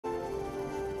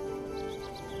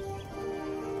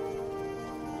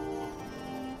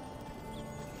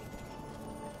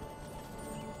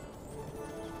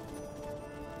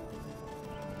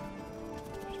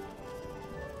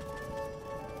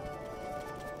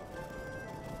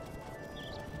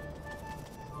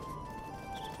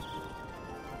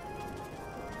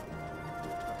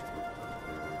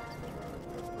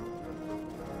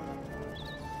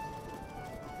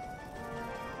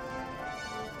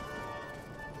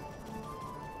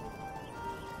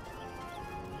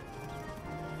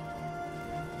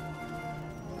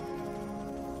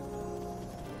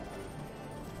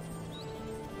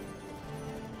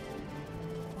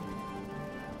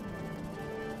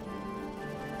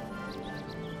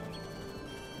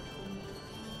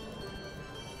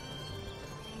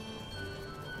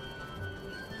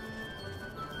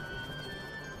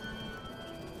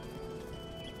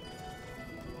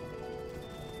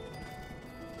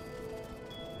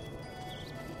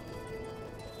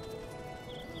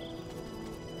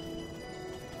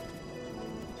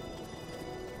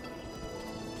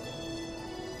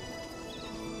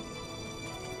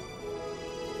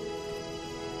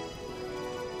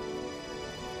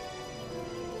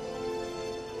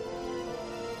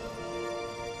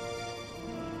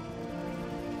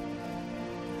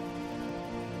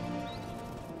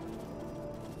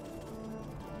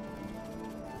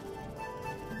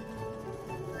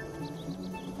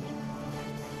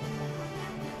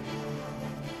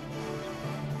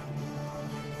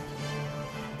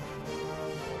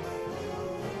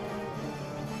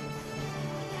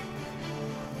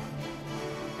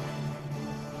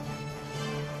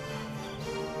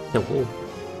Hello.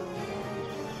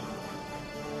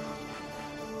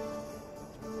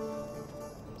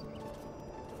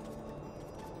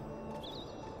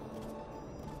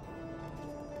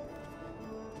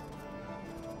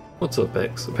 What's up,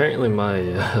 X? Apparently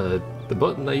the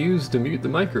button I use to mute the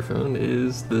microphone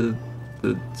is the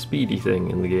speedy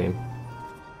thing in the game.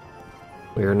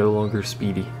 We are no longer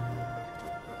speedy.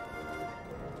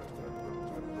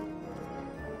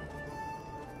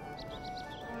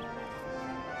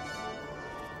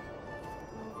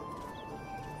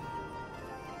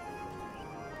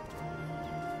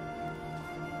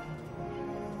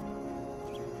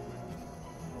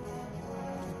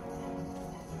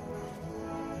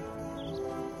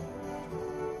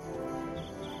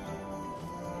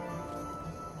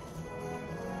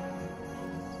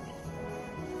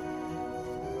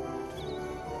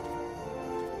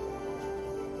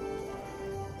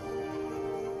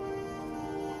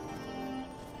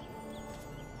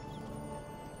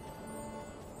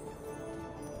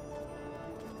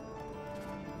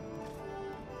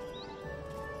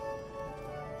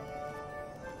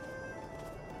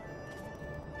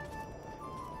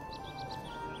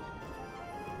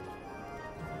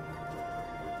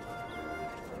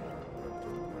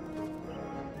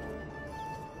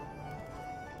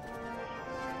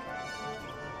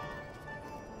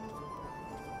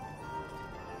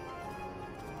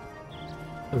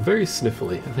 I'm very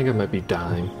sniffly. I think I might be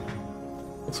dying.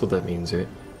 That's what that means, right?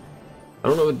 I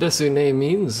don't know what Desune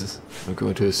means. I'm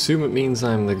going to assume it means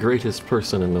I'm the greatest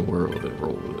person in the world and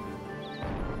roll with it.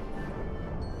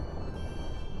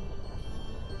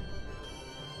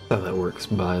 How that works,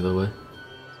 by the way.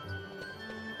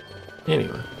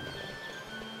 Anyway.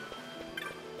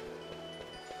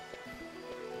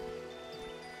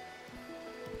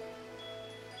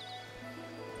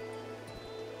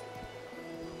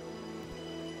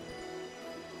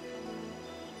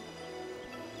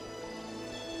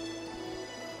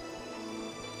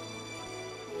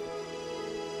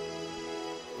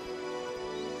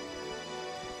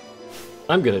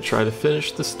 I'm gonna try to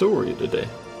finish the story today.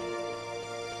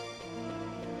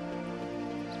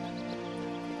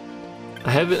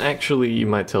 I haven't actually, you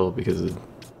might tell because of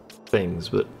things,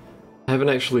 but I haven't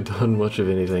actually done much of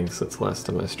anything since last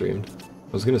time I streamed.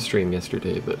 I was gonna stream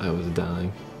yesterday, but I was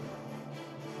dying.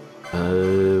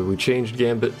 We changed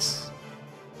gambits.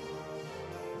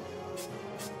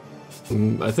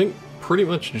 I think pretty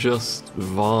much just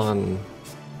Vaughn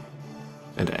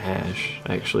and Ash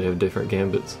actually have different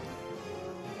gambits.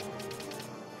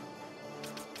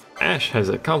 Ash has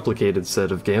a complicated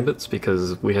set of gambits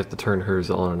because we have to turn hers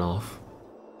on and off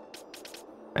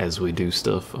as we do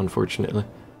stuff, unfortunately.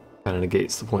 Kinda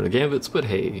negates the point of gambits, but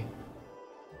hey.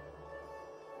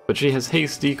 But she has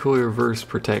haste, decoy, reverse,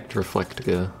 protect,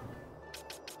 reflectica,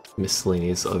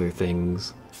 miscellaneous other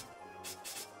things.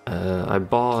 I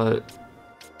bought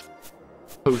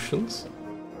potions.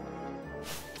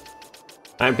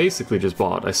 I basically just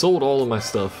bought. I sold all of my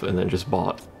stuff and then just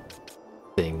bought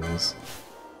things.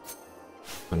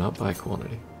 But not by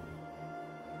quantity.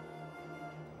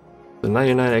 The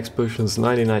 99 X potions,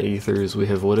 99 ethers, we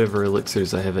have whatever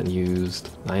elixirs I haven't used,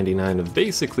 99 of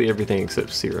basically everything except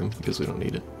serum, because we don't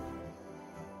need it.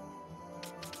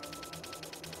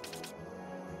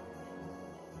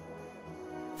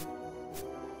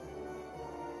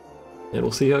 And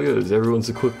we'll see how it goes. Everyone's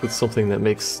equipped with something that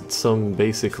makes some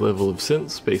basic level of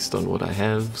sense based on what I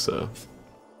have, so...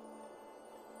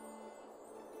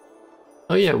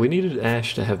 Oh yeah, we needed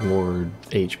Ash to have more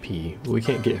HP. We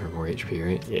can't get her more HP,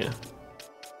 right? Yeah.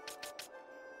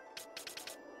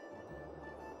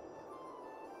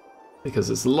 Because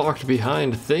it's locked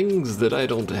behind things that I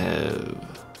don't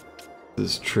have.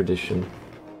 This is tradition.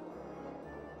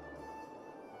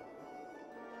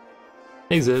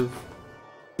 Hey Zev.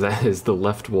 That is the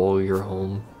left wall of your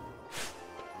home.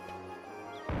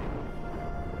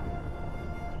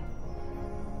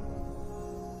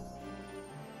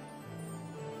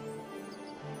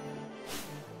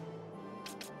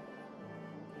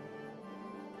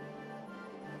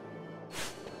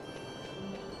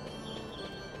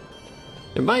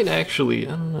 It might actually,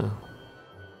 I don't know.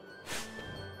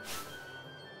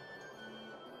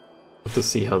 Have to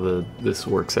see how this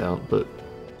works out, but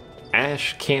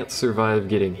Ash can't survive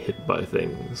getting hit by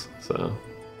things, so.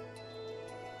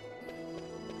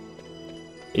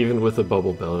 Even with a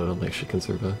bubble belt, I don't think she can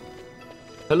survive.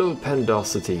 Hello,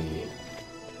 Pandosity.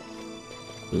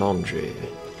 Laundry.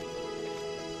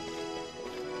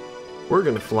 We're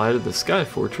gonna fly to the Sky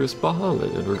Fortress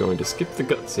Bahamut, and we're going to skip the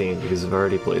cutscene because I've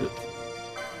already played it.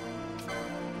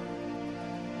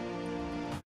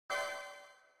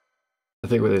 I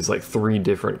think there's like 3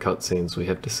 different cutscenes we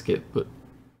have to skip, but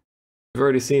I've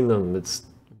already seen them. It's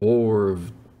War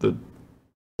of the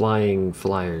Flying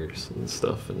Flyers and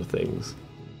stuff and things.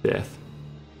 Death.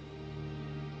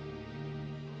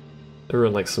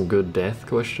 Everyone likes some good death,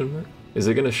 question mark? Is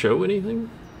it gonna show anything?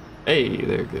 Hey,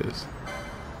 there it goes.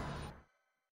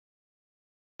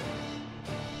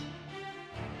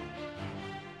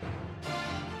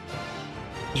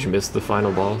 Did you miss the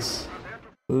final boss?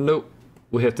 Nope.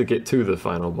 We have to get to the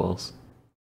final boss.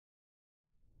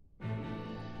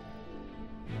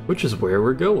 Which is where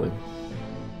we're going.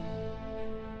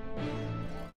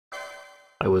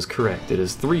 I was correct, it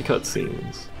is 3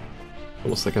 cutscenes.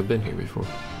 Almost like I've been here before.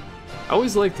 I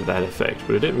always liked that effect,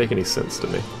 but it didn't make any sense to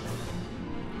me.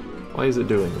 Why is it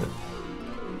doing that?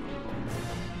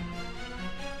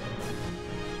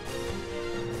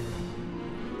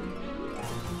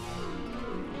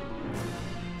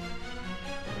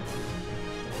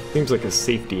 Seems like a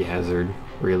safety hazard,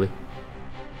 really.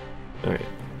 Alright,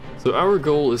 so our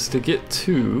goal is to get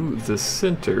to the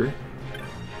center.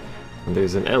 And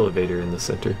there's an elevator in the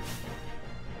center.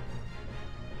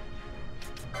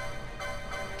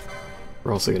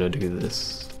 We're also gonna do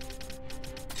this.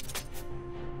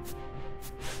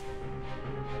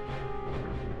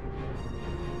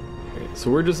 Alright, so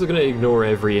we're just gonna ignore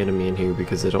every enemy in here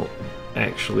because they don't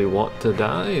actually want to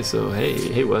die, so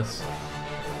hey Wes.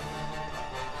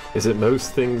 Is it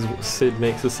most things Sid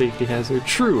makes a safety hazard?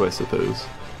 True, I suppose.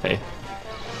 Hey.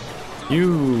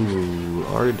 You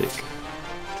are a dick.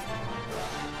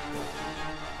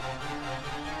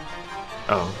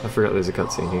 Oh, I forgot there's a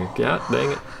cutscene here. God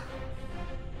dang it.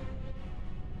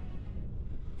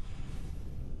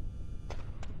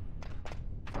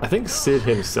 I think Sid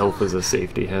himself is a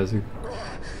safety hazard.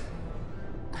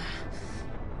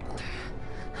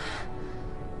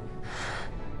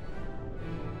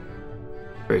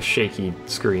 Very shaky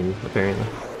screen, apparently.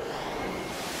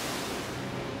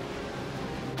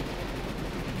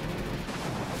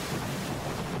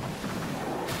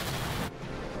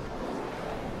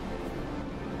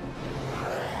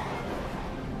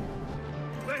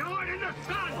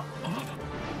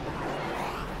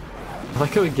 I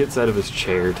like how he gets out of his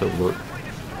chair to look.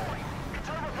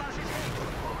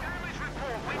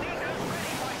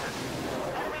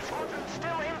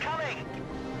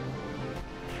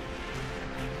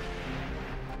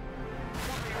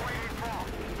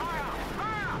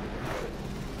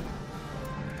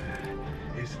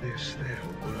 Is this their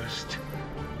worst?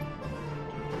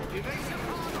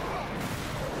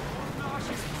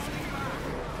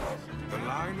 The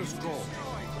line is drawn.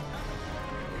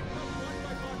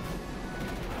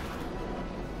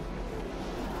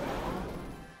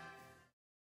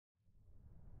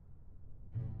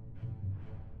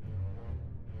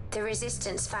 The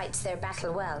Resistance fights their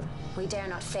battle well. We dare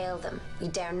not fail them. We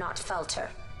dare not falter.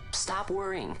 Stop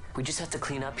worrying. We just have to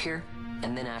clean up here,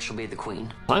 and then Ash will be the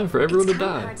queen. Time for everyone to It's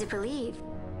kinda die. hard to believe.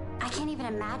 I can't even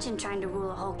imagine trying to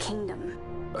rule a whole kingdom.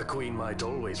 A queen might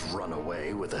always run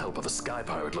away with the help of a sky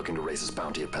pirate looking to raise his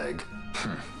bounty a peg.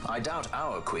 I doubt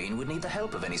our queen would need the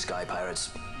help of any sky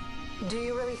pirates. Do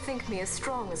you really think me as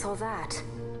strong as all that?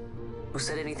 Who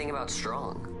said anything about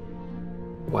strong?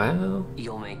 Wow.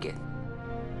 You'll make it.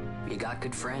 You got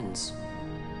good friends.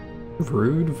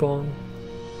 Rude Vaughn.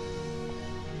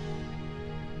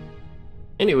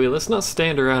 Anyway, let's not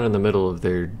stand around in the middle of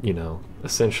their, you know,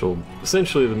 essentially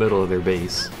the middle of their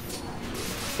base.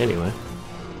 Anyway.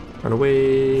 Run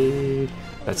away.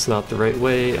 That's not the right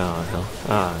way. Ah, hell.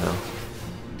 Ah, hell.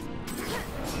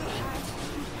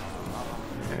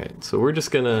 Alright, so we're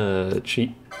just gonna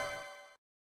cheat.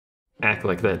 Act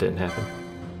like that didn't happen.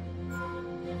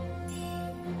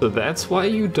 So that's why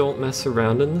you don't mess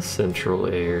around in the central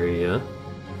area.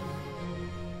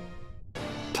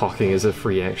 Talking is a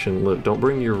free action. Look, don't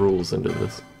bring your rules into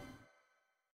this.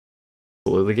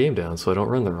 Slow the game down so I don't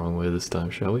run the wrong way this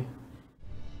time, shall we?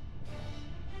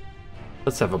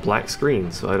 Let's have a black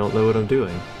screen so I don't know what I'm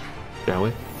doing, shall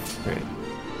we? Alright.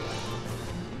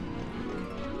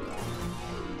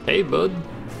 Hey, bud.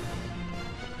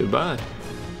 Goodbye.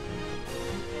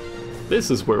 This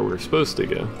is where we're supposed to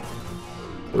go.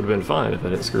 Would have been fine if I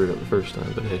didn't screw it up the first time,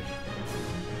 but hey.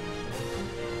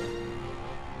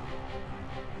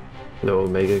 No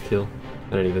Omega kill?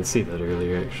 I didn't even see that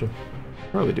earlier, actually.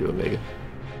 Probably do Omega.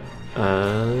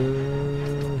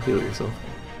 Heal yourself.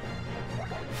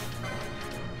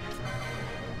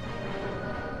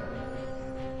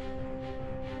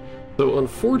 So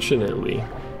unfortunately,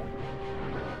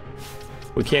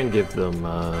 we can give them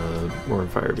more on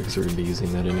fire because we're going to be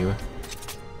using that anyway.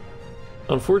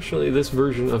 Unfortunately, this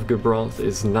version of Gibralth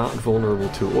is not vulnerable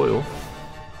to oil.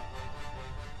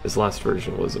 His last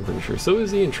version was, I'm pretty sure. So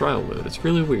is he in trial mode. It's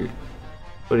really weird.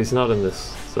 But he's not in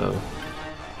this, so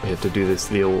we have to do this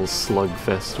the old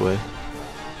slugfest way.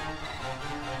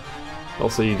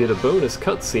 Also, you get a bonus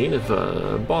cutscene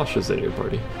if Bosch is in your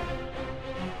party.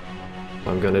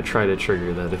 I'm gonna try to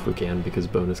trigger that if we can, because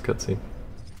bonus cutscene.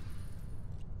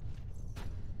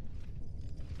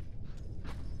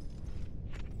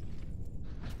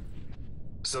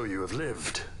 So you have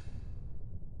lived.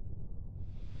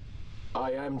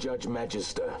 I am Judge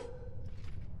Magister.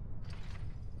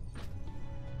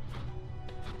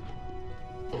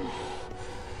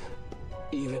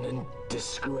 Even in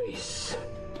disgrace,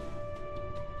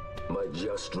 my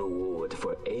just reward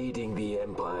for aiding the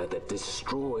empire that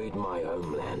destroyed my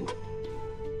homeland.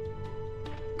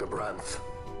 Gabranth,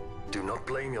 do not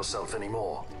blame yourself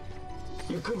anymore.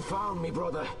 You confound me,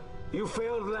 brother. You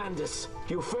failed Landis.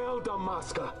 You failed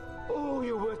Damaska. All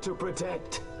you were to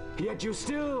protect. Yet you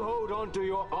still hold on to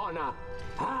your honor.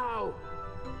 How?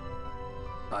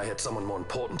 I had someone more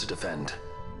important to defend.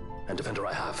 And defender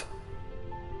I have.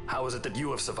 How is it that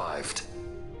you have survived?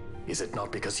 Is it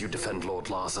not because you defend Lord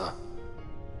Larsa?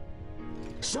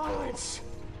 Silence!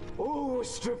 All was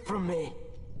stripped from me.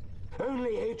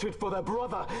 Only hatred for the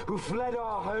brother who fled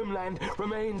our homeland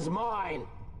remains mine.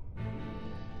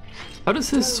 How does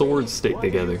his sword stick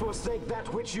together?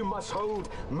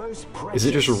 Is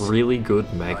it just really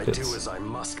good magnets? I do as I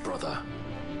must, brother.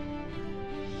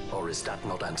 Or is that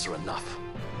not answer enough?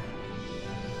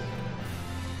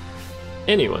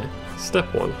 Anyway,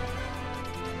 step 1.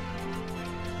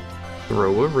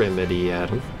 Throw a remedy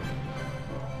at him.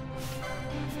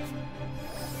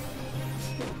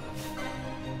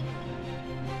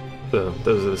 So,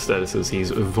 those are the statuses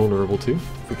he's vulnerable to,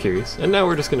 if you're curious. And now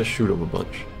we're just gonna shoot him a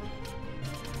bunch.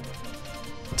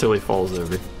 Until he falls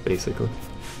over, basically.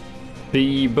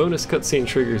 The bonus cutscene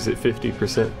triggers at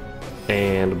 50%,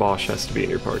 and Bosch has to be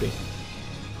in your party.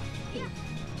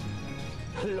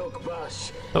 Look,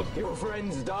 Bosch. Oh. Your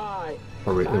friends die.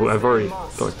 I've already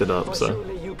fucked it up, so.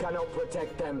 Surely you cannot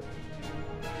protect them.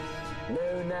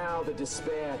 Know now the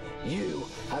despair you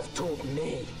have taught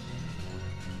me.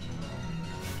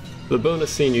 The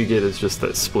bonus scene you get is just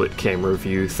that split camera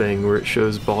view thing where it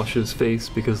shows Bosch's face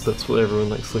because that's what everyone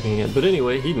likes looking at. But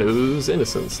anyway, he knows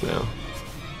innocence now.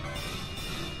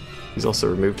 He's also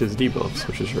removed his debuffs,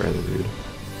 which is rather rude.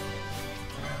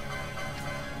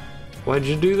 Why'd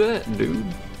you do that, dude?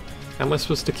 How am I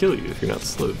supposed to kill you if you're not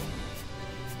slowed?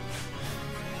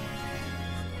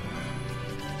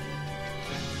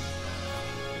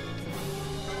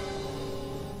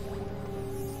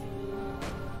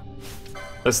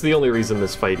 That's the only reason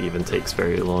this fight even takes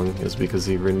very long, is because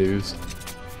he renews.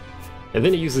 And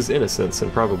then he uses innocence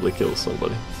and probably kills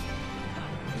somebody.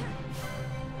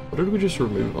 What did we just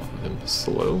remove off of him?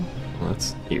 Slow? Well,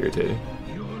 that's irritating.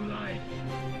 Your life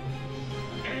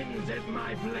ends at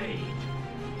my blade.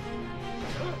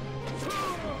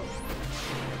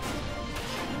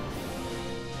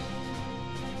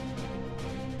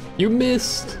 You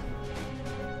missed!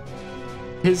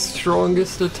 His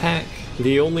strongest attack.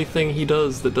 The only thing he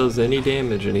does that does any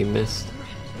damage, and he missed.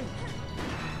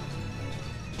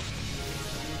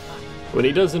 When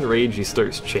he does enrage, he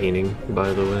starts chaining,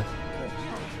 by the way.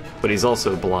 But he's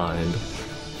also blind.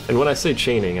 And when I say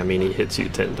chaining, I mean he hits you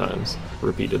 10 times,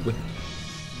 repeatedly.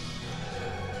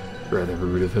 Rather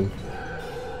rude of him.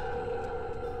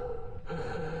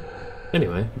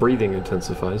 Anyway, breathing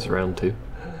intensifies, round 2.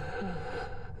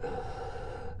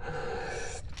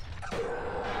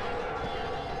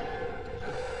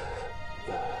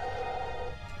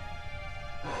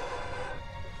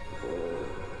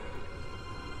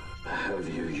 Have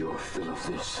you your fill of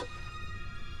this?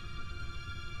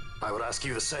 I would ask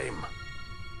you the same.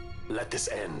 Let this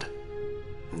end.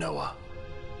 Noah.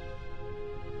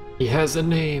 He has a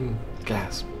name!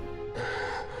 Gasp.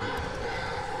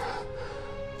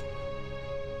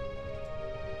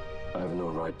 I have no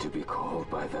right to be called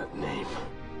by that name.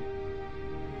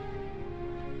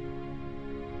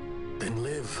 Then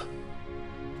live.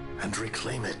 And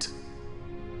reclaim it.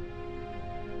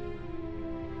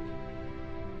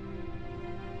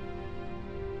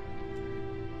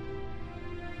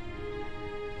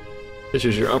 This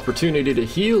is your opportunity to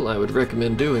heal. I would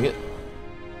recommend doing it.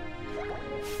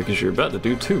 Because you're about to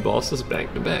do 2 bosses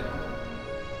back to back.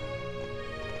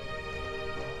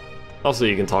 Also,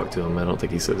 you can talk to him. I don't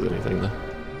think he says anything, though.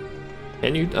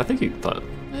 And you, I think you thought...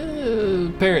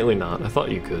 apparently not. I thought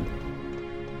you could.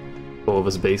 Well, it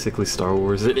was basically Star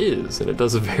Wars. It is, and it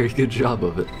does a very good job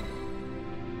of it.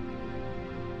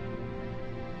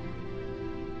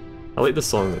 I like the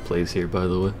song that plays here, by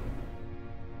the way.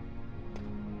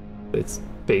 It's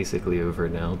basically over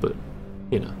now, but,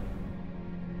 you know.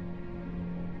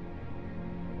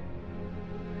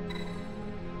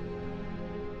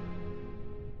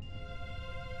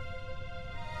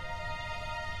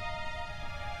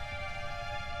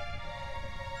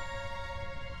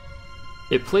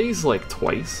 It plays like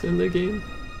twice in the game.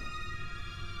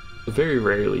 A very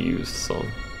rarely used song.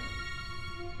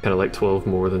 Kind of like 12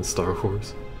 more than Star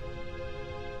Wars.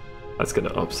 That's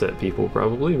gonna upset people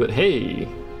probably, but hey!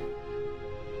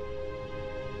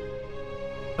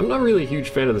 I'm not really a huge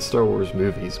fan of the Star Wars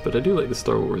movies, but I do like the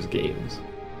Star Wars games.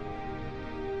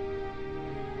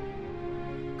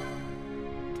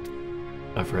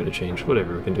 I forgot to change.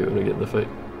 Whatever, we can do it when we get in the fight.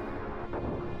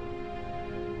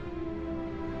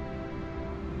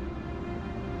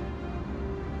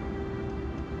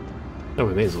 Oh,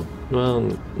 we may as well.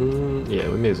 Well, yeah,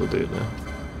 we may as well do it now.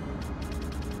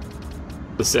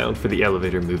 The sound for the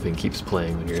elevator moving keeps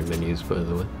playing when you're in menus, by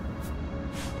the way.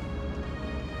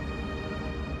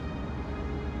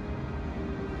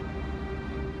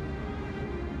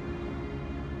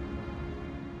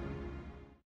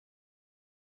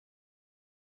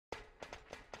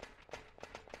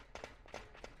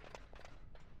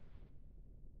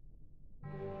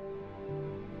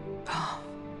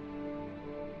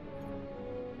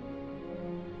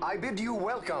 I bid you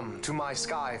welcome to my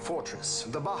sky fortress,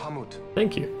 the Bahamut.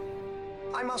 Thank you.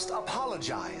 I must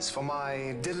apologize for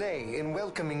my delay in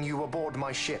welcoming you aboard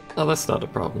my ship. Oh, that's not a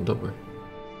problem, don't worry.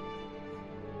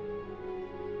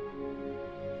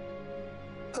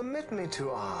 Permit me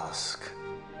to ask.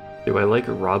 Do I like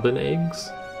robin eggs?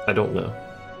 I don't know.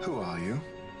 Who are you?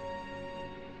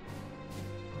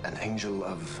 An angel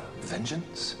of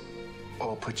vengeance?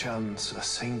 Or perchance a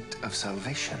saint of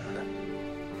salvation?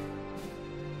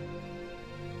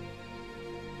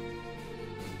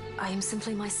 I am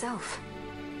simply myself.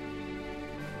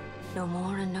 No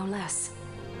more and no less.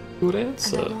 Good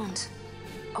answer. And I want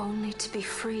only to be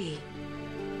free.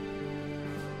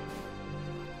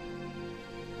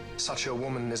 Such a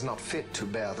woman is not fit to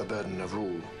bear the burden of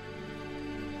rule.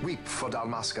 Weep for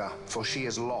Dalmasca, for she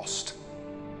is lost.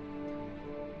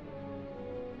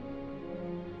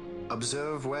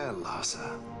 Observe well,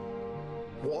 Larsa.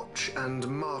 Watch and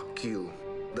mark you.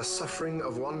 The suffering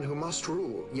of one who must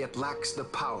rule, yet lacks the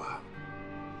power.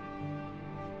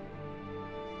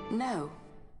 No.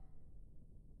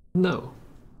 No.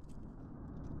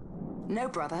 No,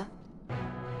 brother.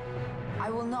 I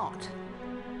will not.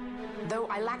 Though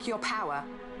I lack your power,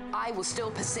 I will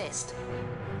still persist.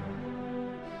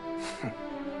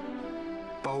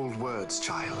 Bold words,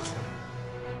 child.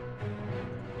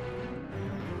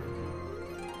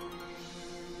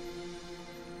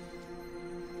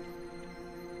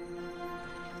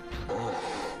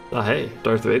 Ah, hey,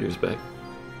 Darth Vader's back.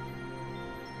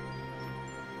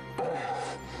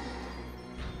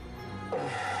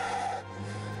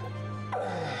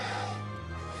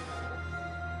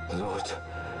 Lord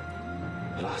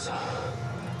Larsa.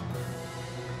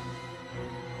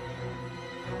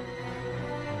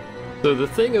 So the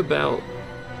thing about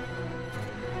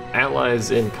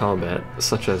allies in combat,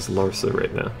 such as Larsa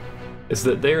right now, is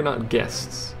that they are not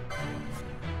guests.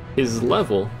 His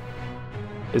level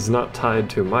is not tied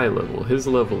to my level. His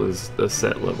level is a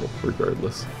set level,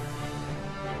 regardless.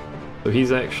 So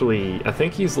he's actually, I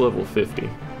think he's level 50.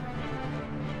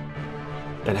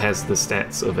 And has the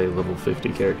stats of a level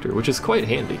 50 character, which is quite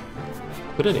handy.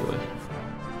 But anyway,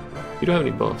 you don't have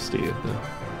any buffs, do you? No.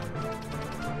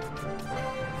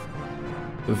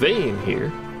 Vane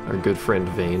here, our good friend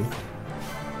Vane,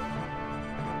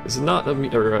 is not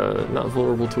not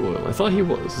vulnerable to oil. I thought he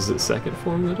was. Is it second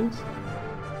form that is?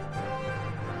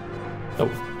 Oh,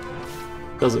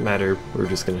 doesn't matter. We're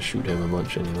just gonna shoot him a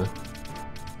bunch anyway.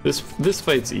 This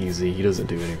fight's easy. He doesn't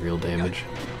do any real damage.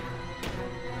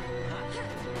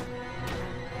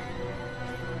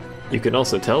 You can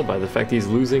also tell by the fact he's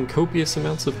losing copious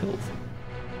amounts of health.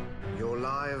 Your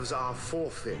lives are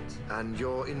forfeit, and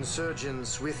your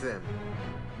insurgents with them.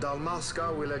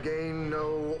 Dalmasca will again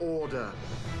know order.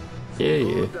 Yeah.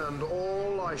 Good and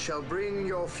all, I shall bring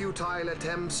your futile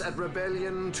attempts at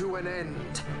rebellion to an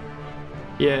end.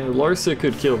 Yeah, Larsa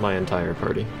could kill my entire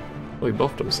party. Well, he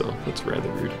buffed himself. That's rather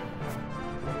rude.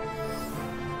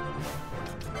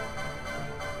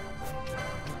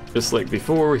 Just like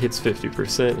before, he hits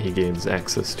 50%, he gains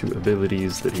access to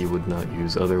abilities that he would not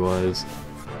use otherwise.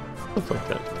 Stuff like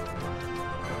that.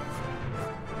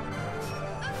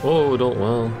 Oh, don't,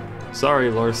 well, sorry,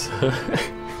 Larsa.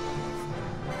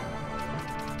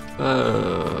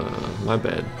 My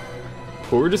bad.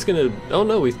 But we're just gonna, oh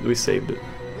no, we saved it.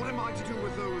 What am I to do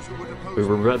with those who would oppose We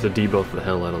were about to debuff the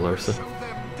hell out of Larsa. Show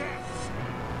them death.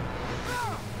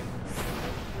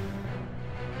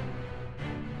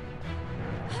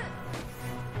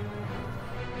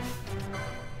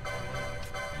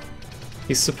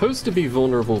 He's supposed to be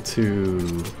vulnerable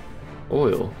to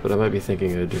oil, but I might be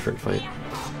thinking of a different fight.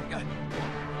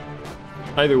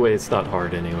 Either way, it's not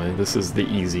hard anyway. This is the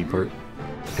easy part.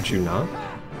 Could you not?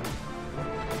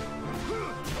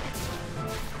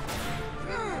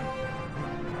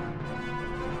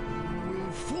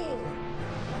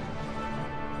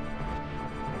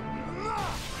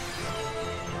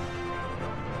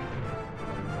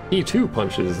 He too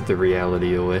punches the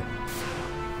reality away.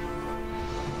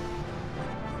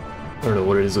 I don't know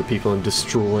what it is with people and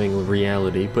destroying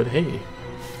reality, but hey.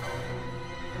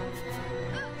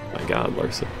 My god,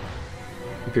 Larsa.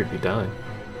 You appear to be dying.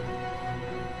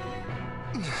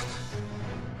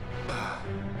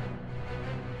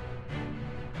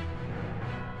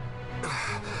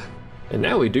 And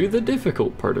now we do the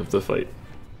difficult part of the fight.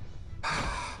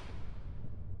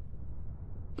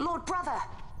 Lord Brother!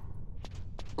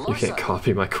 You can't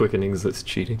copy my quickenings, that's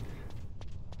cheating.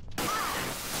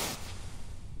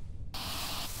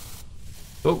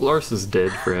 Oh, Larsa's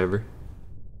dead forever.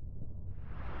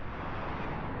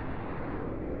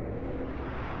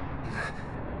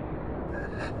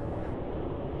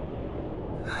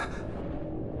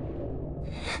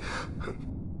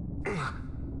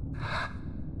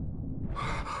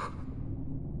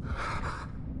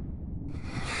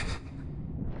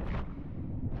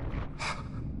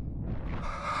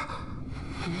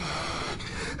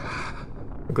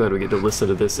 I'm glad we get to listen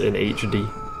to this in HD.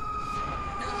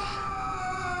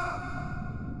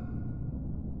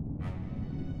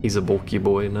 He's a bulky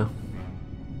boy now.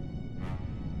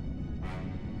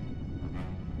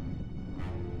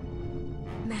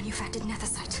 Manufactured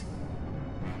nethicite.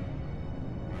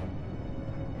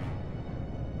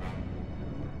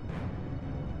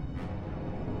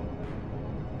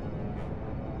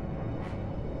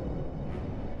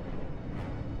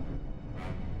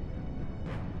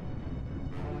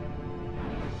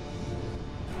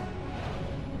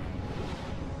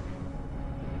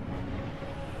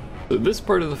 So this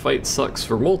part of the fight sucks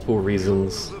for multiple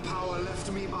reasons.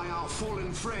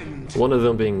 One of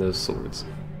them being those swords.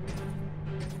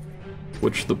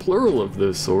 Which the plural of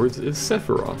those swords is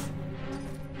Sephiroth.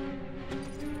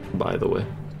 By the way.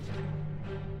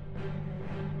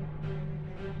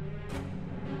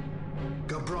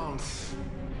 Gabranth,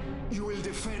 you will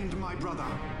defend my brother.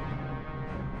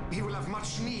 He will have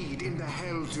much need in the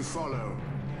hell to follow.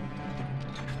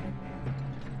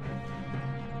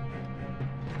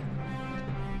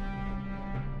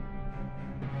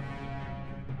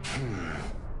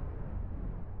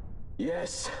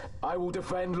 Yes, I will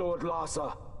defend Lord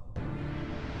Larsa.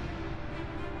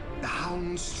 The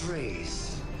hound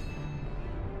strays.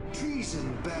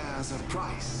 Treason bears a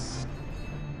price.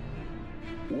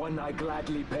 One I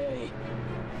gladly pay.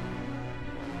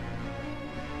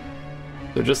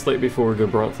 So just like before,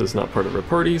 Gabranth is not part of a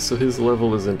party, so his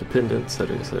level is independent,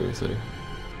 etc.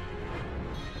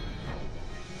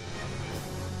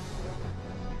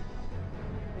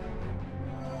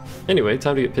 Anyway,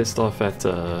 time to get pissed off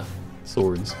at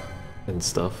swords and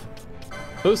stuff.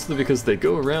 Mostly because they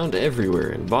go around everywhere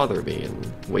and bother me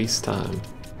and waste time.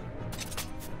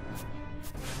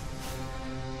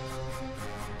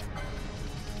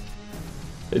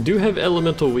 They do have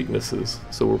elemental weaknesses,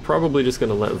 so we're probably just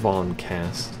gonna let Vaughn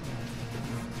cast.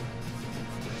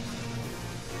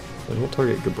 I don't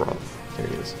target Gabranth. There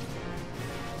he is.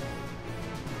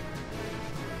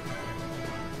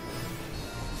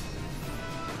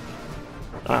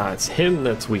 Ah, it's him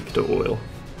that's weak to oil.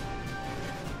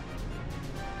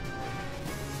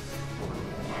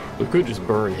 We could just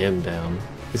burn him down.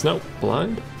 He's not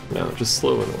blind? No, just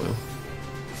slow in oil.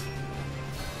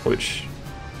 Which...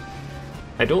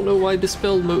 I don't know why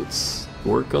dispel motes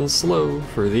work on slow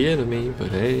for the enemy,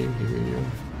 but hey, here we go.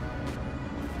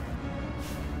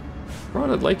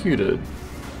 Ron, I'd like you to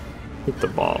hit the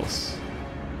boss.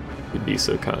 You'd be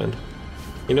so kind.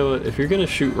 You know what, if you're gonna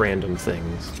shoot random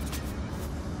things,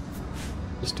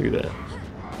 just do that.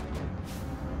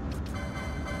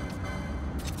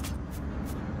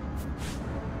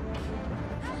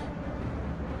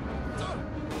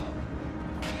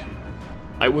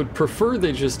 I would prefer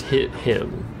they just hit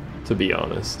him, to be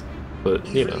honest. But,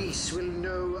 you know. Ivalice will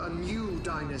know a new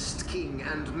dynast king,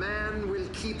 and man will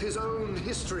keep his own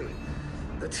history.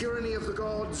 The tyranny of the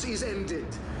gods is ended.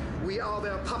 We are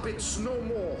their puppets no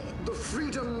more. The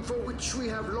freedom for which we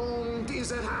have longed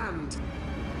is at hand.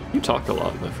 You talk a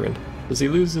lot, my friend. Does he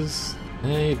lose his...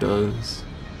 He does.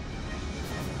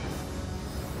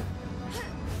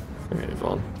 Alright,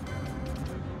 Vaughn.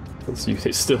 Since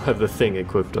you still have the thing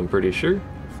equipped, I'm pretty sure.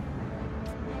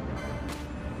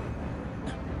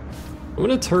 I'm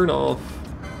gonna turn off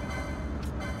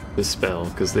the spell,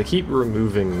 because they keep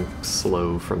removing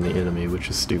slow from the enemy, which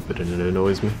is stupid and it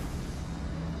annoys me.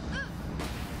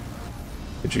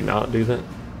 Could you not do that?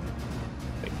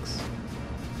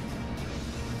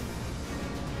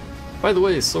 By the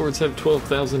way, swords have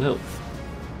 12,000 health.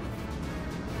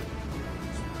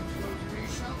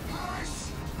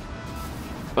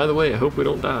 By the way, I hope we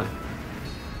don't die.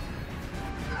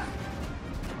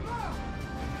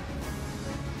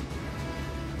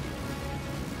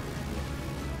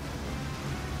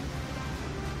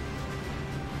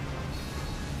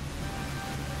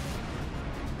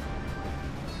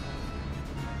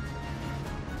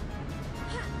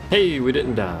 Hey, we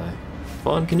didn't die.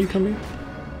 Fawn, can you come here?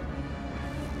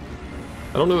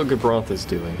 I don't know what Gabranth is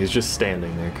doing. He's just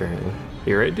standing there currently.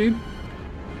 You right, dude?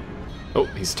 Oh,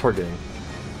 he's targeting.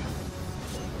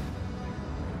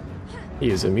 He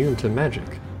is immune to magic.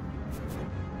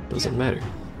 Doesn't matter.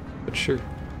 But sure.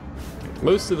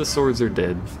 Most of the swords are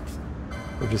dead.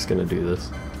 We're just gonna do this.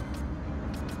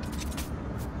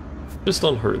 Just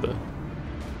on her, though.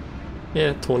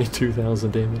 Yeah,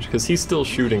 22,000 damage, because he's still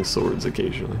shooting swords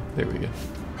occasionally. There we go.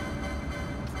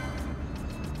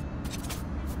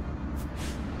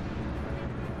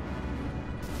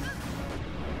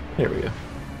 There we go.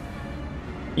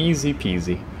 Easy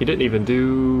peasy. He didn't even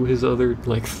do his other,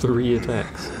 like, 3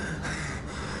 attacks.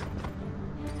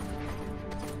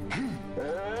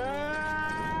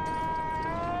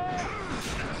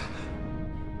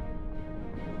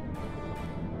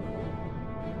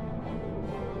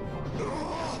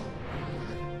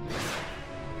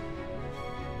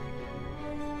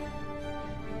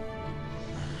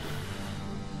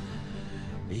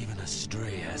 Even a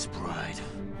stray has pride.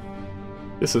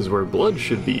 This is where blood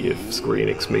should be if Square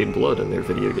Enix made blood in their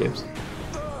video games.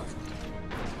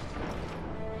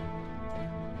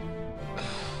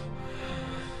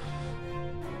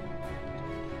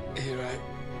 Here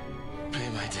I pay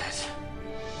my debt.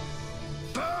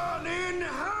 Burn in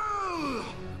hell!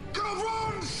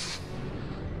 Gavronth!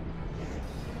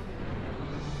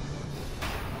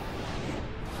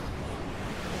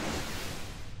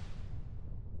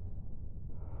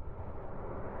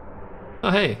 Oh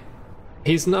hey,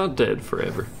 he's not dead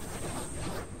forever.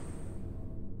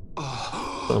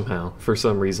 Somehow, for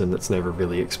some reason that's never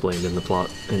really explained in the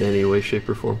plot in any way, shape,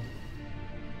 or form.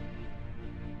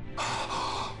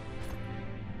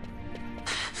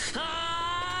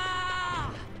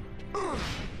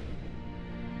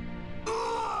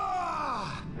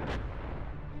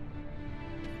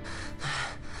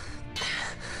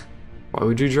 Why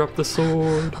would you drop the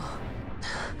sword?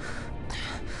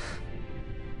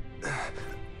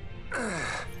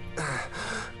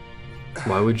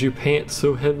 Why would you pant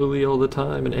so heavily all the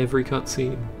time in every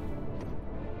cutscene?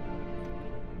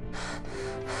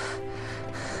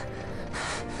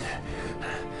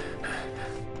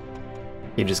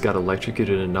 He just got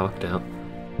electrocuted and knocked out.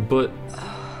 But,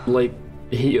 like,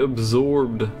 he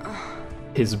absorbed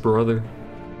his brother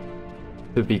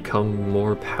to become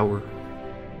more power.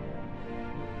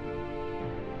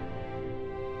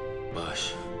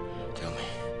 Bush, tell me.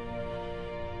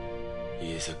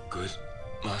 He is a good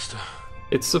master?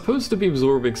 It's supposed to be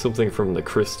absorbing something from the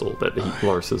crystal that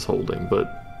Lars is holding,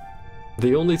 but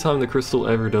the only time the crystal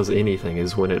ever does anything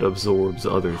is when it absorbs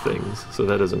other things, so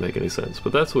that doesn't make any sense,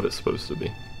 but that's what it's supposed to be.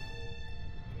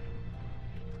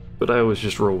 But I always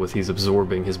just roll with he's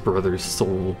absorbing his brother's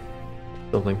soul.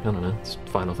 Something, I don't know, it's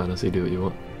Final Fantasy, do what you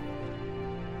want.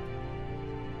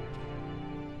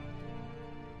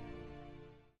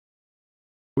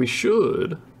 We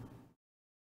should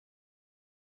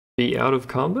be out of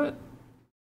combat?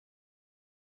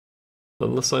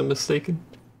 Unless I'm mistaken.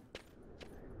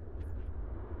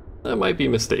 I might be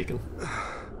mistaken.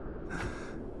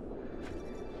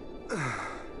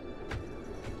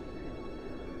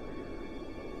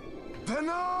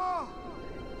 Penna!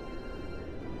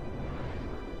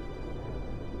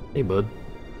 Hey, bud.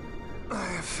 I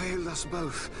have failed us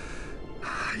both.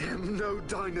 I am no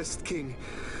Dynast King.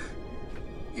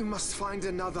 You must find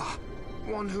another.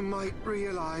 One who might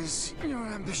realize your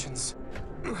ambitions.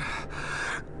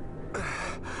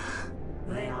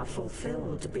 They are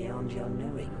fulfilled beyond your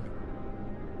knowing.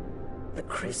 The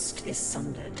Christ is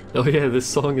sundered. Oh yeah, this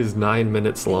song is 9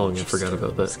 minutes long, I forgot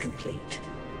about that. Complete.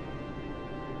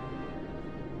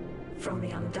 From the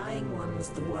Undying Ones,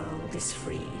 the world is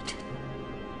freed.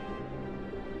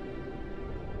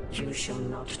 You shall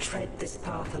not tread this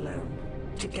path alone.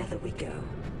 Together we go.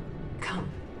 Come.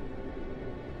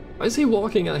 Why is he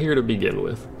walking out here to begin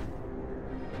with?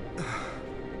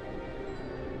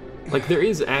 Like, there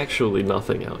is actually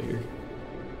nothing out here.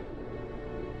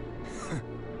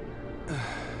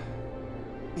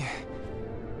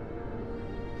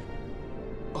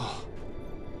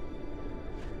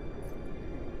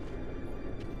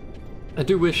 I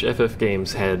do wish FF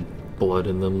games had blood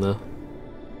in them, though.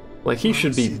 Like, he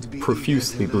should be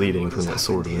profusely bleeding from that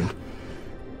sword wound.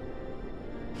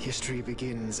 history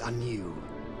begins anew.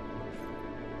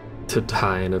 To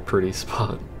die in a pretty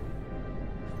spot.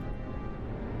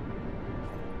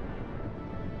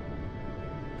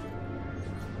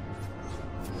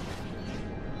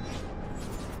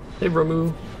 Hey,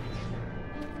 Ramu.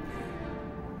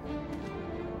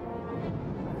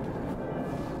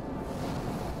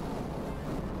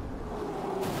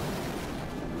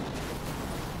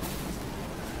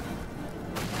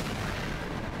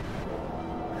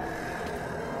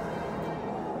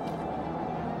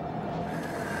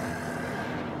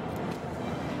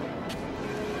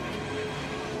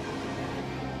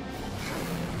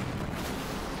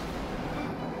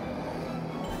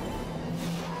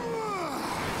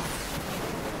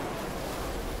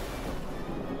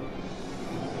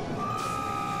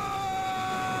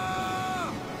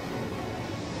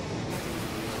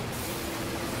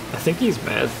 I think he's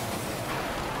mad.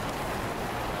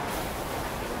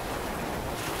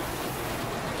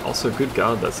 Also, good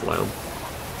God, that's loud.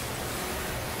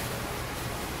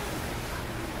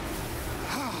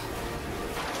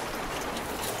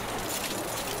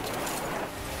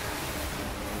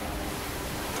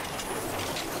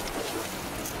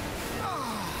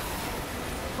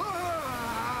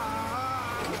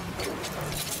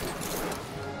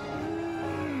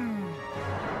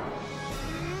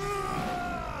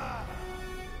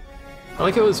 I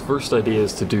like how his first idea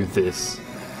is to do this.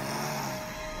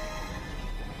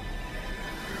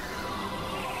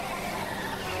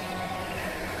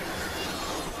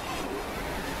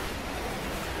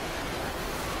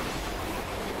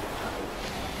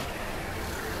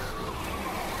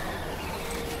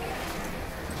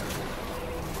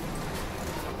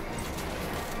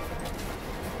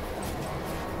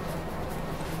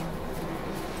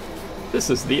 This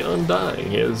is the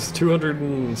Undying. He has 200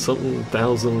 and something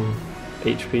thousand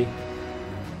HP.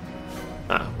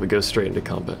 Ah, we go straight into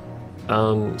combat.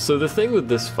 So the thing with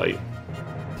this fight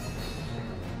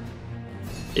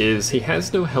is he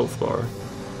has no health bar.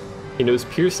 He knows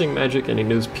piercing magic and he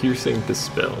knows piercing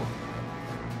dispel.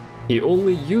 He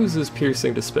only uses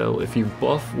piercing dispel if you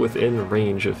buff within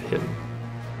range of him.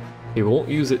 He won't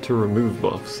use it to remove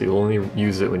buffs, he'll only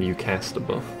use it when you cast a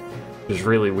buff. Which is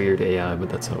really weird AI,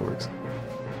 but that's how it works.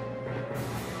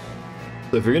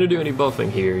 So if you're going to do any buffing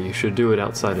here, you should do it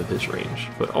outside of his range.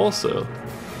 But also,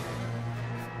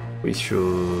 we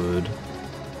should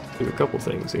do a couple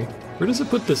things here. Where does it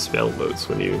put dispel motes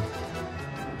when you...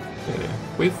 Okay.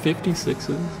 We have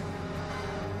 56s.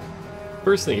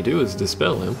 First thing you do is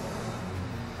dispel him.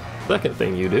 Second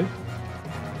thing you do,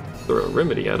 throw a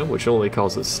remedy at him, which only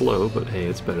causes slow, but hey,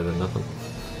 it's better than nothing.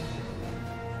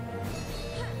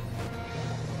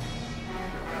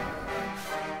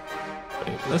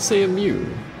 Let's say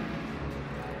immune.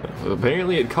 Well,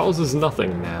 apparently it causes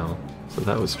nothing now, so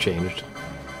that was changed.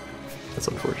 That's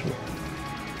unfortunate.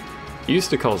 It used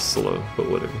to cause slow, but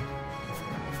whatever.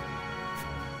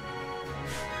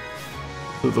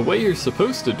 So the way you're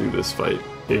supposed to do this fight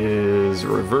is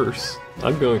reverse.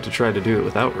 I'm going to try to do it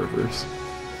without reverse.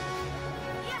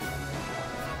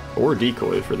 Or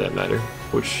decoy, for that matter,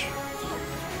 which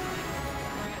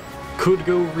could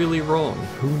go really wrong.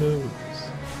 Who knows?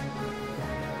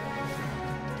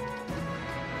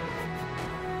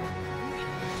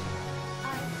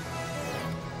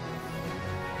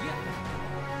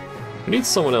 We need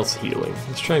someone else healing.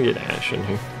 Let's try and get Ash in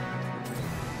here.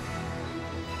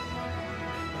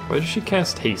 Why did she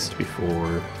cast haste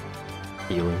before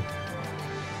healing?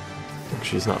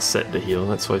 She's not set to heal,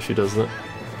 that's why she does that.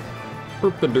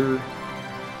 Herpader.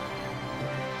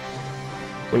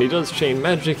 When he does chain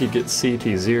magic, he gets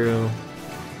CT0.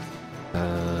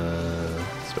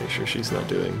 Let's make sure she's not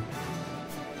doing...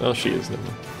 Oh, she is, never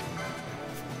mind.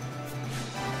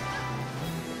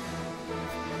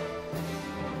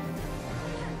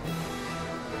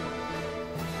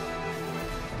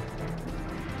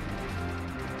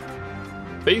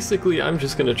 Basically, I'm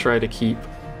just gonna try to keep...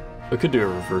 I could do a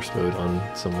reverse mode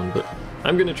on someone, but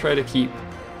I'm gonna try to keep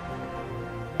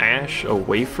Ash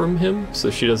away from him so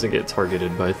she doesn't get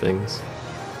targeted by things.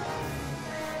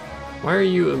 Why are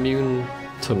you immune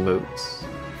to motes?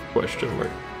 Question mark.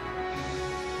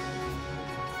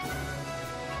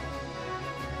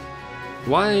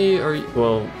 Why are you...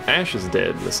 Well, Ash is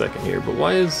dead in a second here, but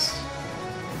why is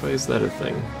that a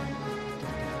thing?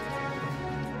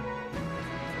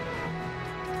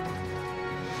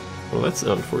 Well, that's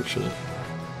unfortunate.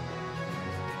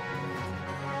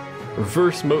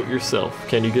 Reverse moat yourself.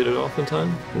 Can you get it off in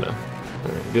time? No.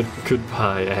 Alright,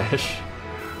 goodbye, Ash.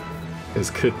 It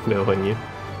was good knowing you.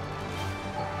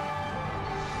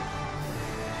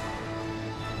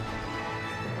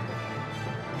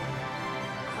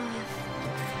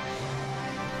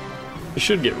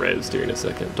 should get rezzed here in a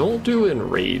second. Don't do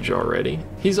enrage already.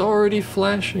 He's already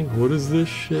flashing. What is this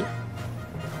shit?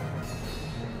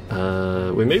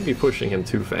 We may be pushing him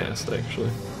too fast, actually.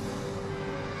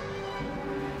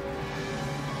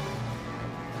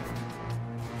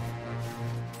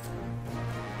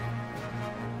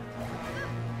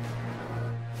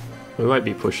 We might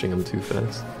be pushing him too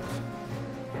fast.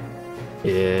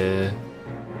 Yeah.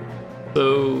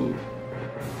 So...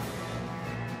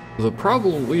 the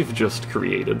problem we've just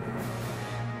created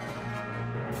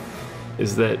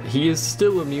is that he is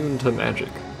still immune to magic.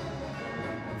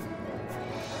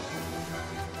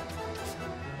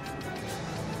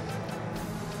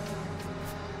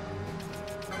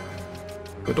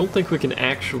 I don't think we can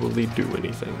actually do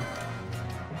anything.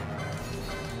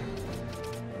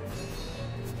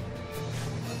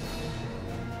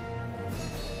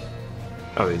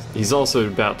 Oh, he's also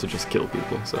about to just kill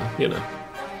people, so, you know.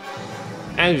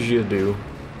 As you do.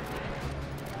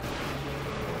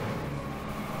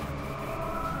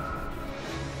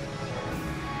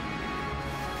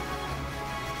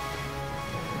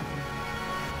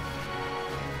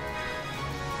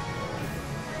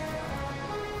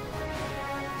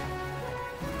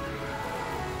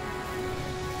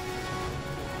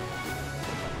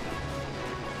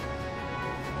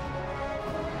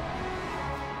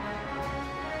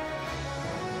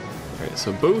 Alright,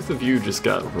 so both of you just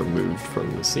got removed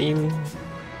from the scene.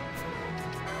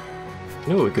 You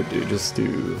know what we could do? Just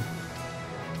do...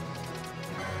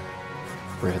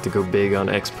 we're gonna have to go big on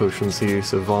X potions here,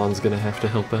 so Vaughn's gonna have to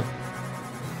help out.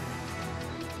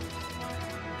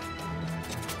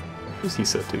 What's he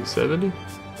set to? 70?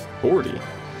 40?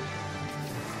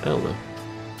 I don't know.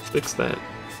 Fix that.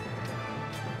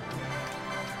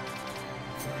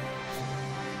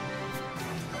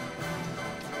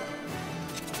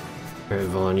 Alright,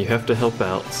 Vaughn, you have to help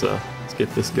out, so let's get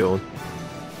this going.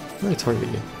 How did I target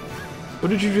you? What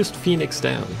did you just Phoenix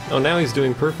down? Oh, now he's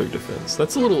doing perfect defense.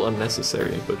 That's a little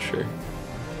unnecessary, but sure.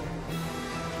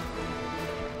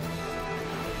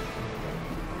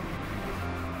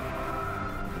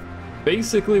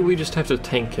 Basically, we just have to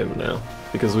tank him now,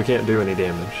 because we can't do any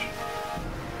damage.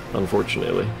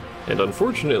 Unfortunately. And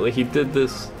unfortunately, he did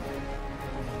this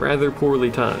rather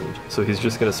poorly timed, so he's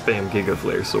just gonna spam Giga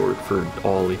Flare Sword for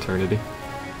all eternity.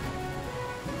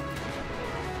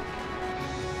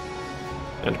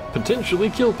 And potentially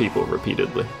kill people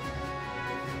repeatedly.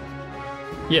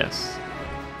 Yes.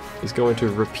 He's going to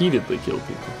repeatedly kill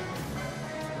people.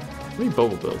 How many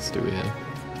bubble belts do we have?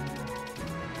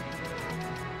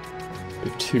 We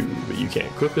have 2, but you can't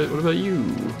equip it. What about you?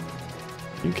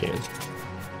 You can.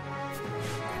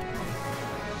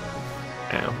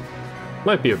 Ow.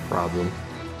 Might be a problem.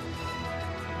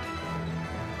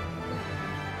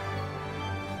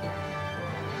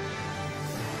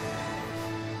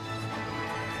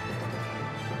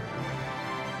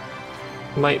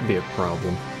 Might be a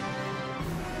problem.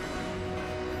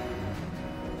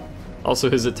 Also,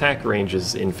 his attack range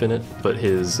is infinite, but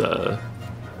his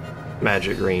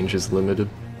magic range is limited.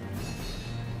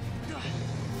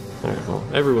 Alright, well,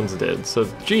 everyone's dead, so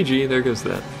GG, there goes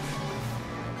that.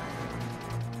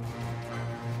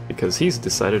 Because he's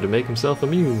decided to make himself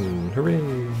immune. Hooray!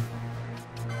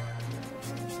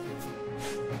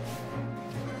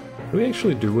 Can we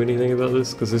actually do anything about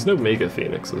this? Because there's no Mega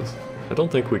Phoenixes. I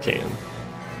don't think we can.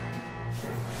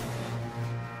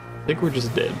 I think we're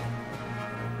just dead.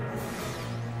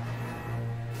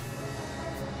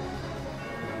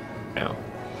 Ow.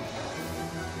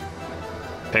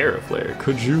 Paraflare.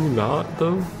 Could you not,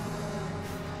 though?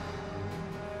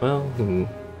 Well,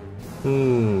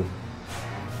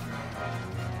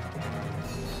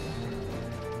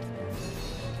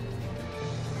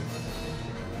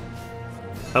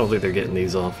 I don't think they're getting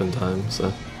these off in time,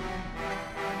 so...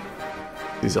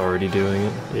 he's already doing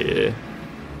it? Yeah.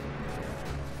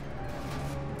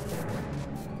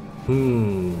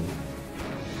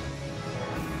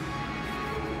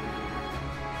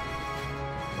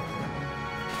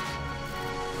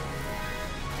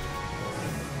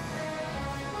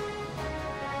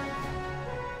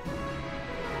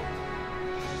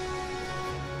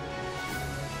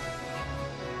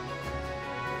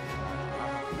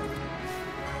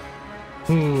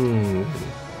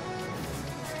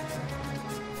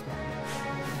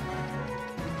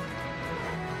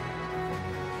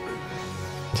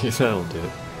 That'll do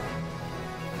it.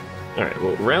 Alright,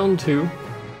 well, round 2.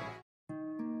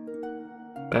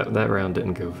 That round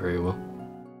didn't go very well.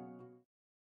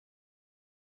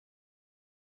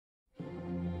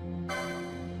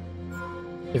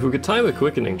 If we could time a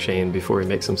quickening chain before he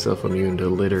makes himself immune to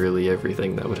literally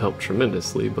everything, that would help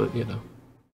tremendously, but you know.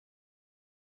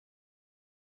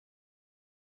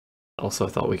 Also, I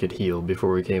thought we could heal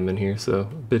before we came in here, so a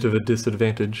bit of a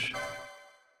disadvantage.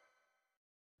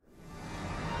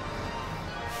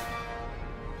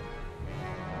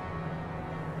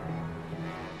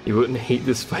 You wouldn't hate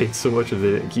this fight so much if they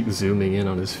didn't keep zooming in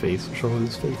on his face. What's wrong with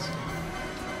his face?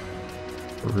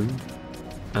 Rude.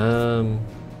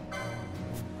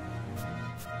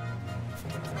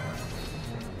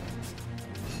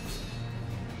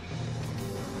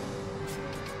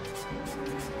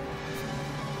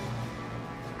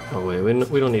 Oh wait,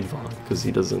 we don't need Vaughn because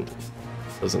he doesn't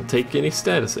take any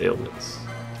status ailments.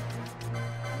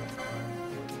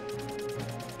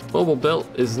 Bubble Belt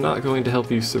is not going to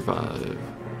help you survive.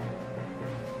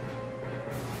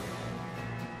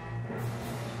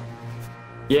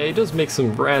 Yeah, he does make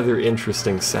some rather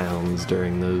interesting sounds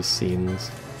during those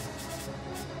scenes.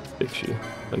 Fix you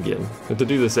again. I have to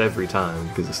do this every time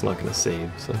because it's not going to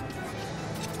save. So.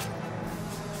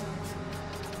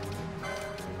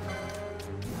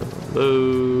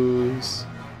 Those.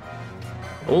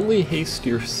 Only haste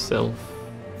yourself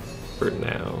for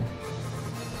now.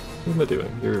 What am I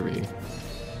doing? You're over here.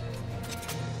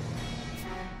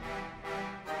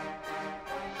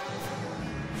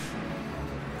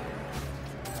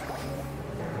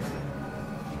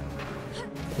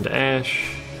 And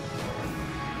Ash.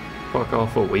 Fuck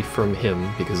off away from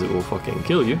him because it will fucking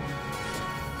kill you.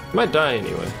 Might die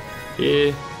anyway.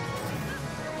 Yeah.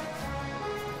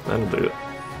 That'll do it.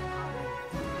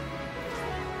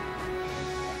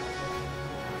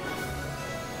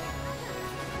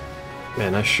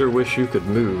 Man, I sure wish you could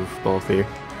move, Balthier.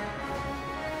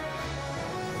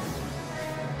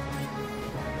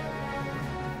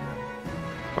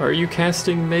 Are you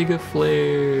casting Mega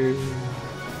Flare?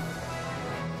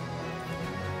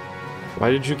 Why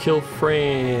did you kill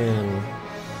Fran?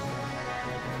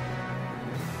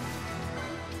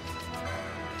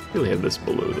 Really have this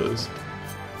below those.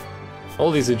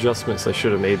 All these adjustments I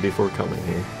should have made before coming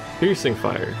here. Piercing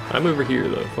Fire. I'm over here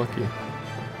though, fuck you.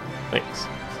 Thanks.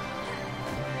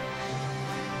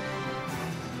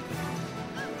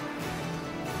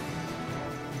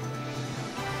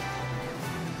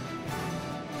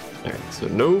 So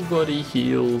nobody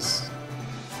heals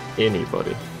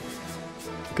anybody.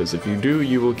 Because if you do,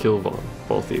 you will kill Vaughn.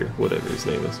 Balthier, whatever his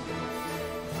name is.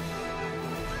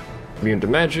 Immune to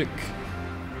magic.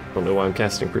 Don't know why I'm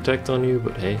casting Protect on you,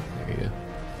 but hey, there you go.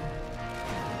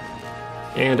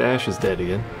 And Ash is dead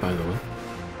again, by the way.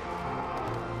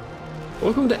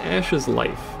 Welcome to Ash's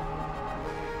life.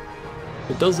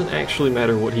 It doesn't actually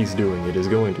matter what he's doing, it is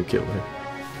going to kill him.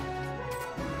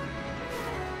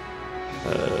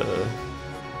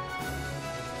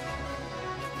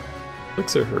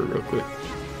 Elixir her real quick.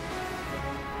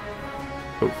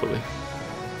 Hopefully.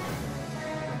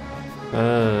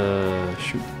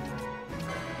 Shoot.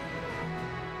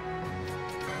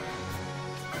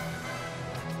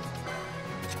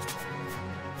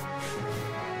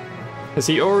 Has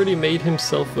he already made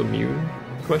himself immune?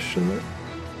 Question mark.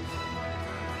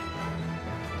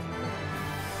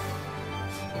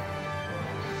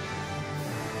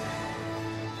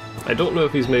 I don't know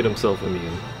if he's made himself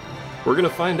immune. We're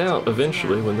gonna find out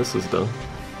eventually when this is done.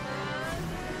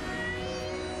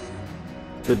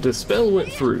 The Dispel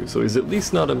went through, so he's at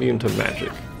least not immune to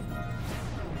magic.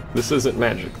 This isn't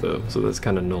magic though, so that's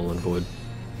kind of null and void.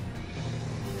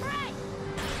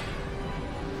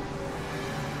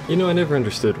 You know, I never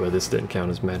understood why this didn't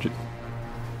count as magic.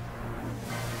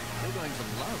 You're going to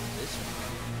love this one.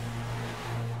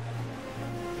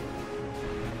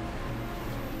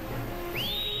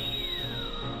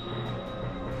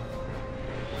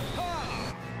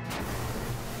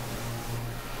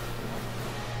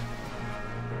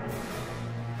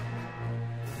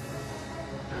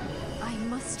 I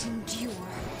must endure.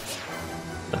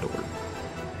 That'll work.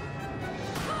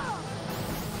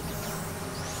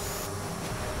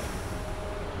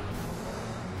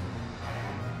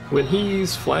 When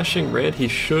he's flashing red, he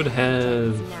should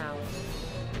have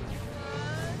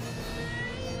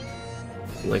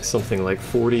like something like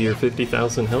 40 or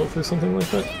 50,000 health or something like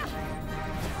that.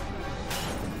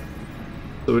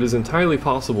 So it is entirely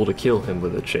possible to kill him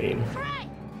with a chain.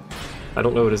 I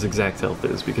don't know what his exact health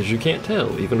is because you can't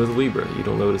tell, even with Libra, you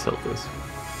don't know what his health is.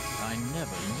 I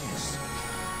never miss.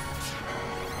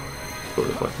 Sort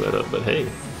of fuck that up, but hey.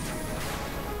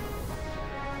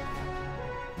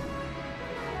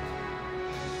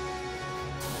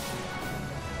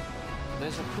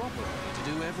 There's a proper way to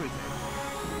do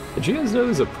everything. Did you guys know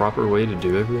there's a proper way to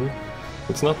do everything?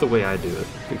 It's not the way I do it,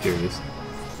 be curious.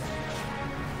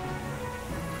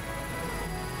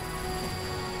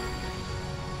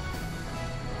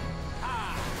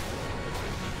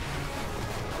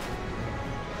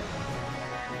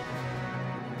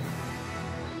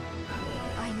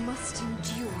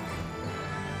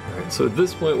 so at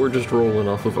this point we're just rolling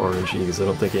off of RNG because I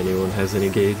don't think anyone has any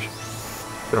gauge.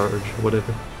 Charge,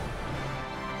 whatever.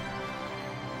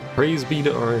 Praise be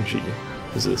to RNG.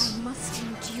 What is this?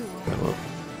 Oh, well.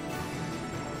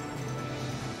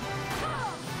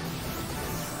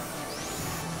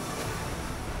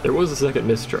 There was a second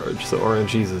mischarge, so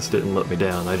RNGesus didn't let me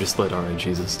down. I just let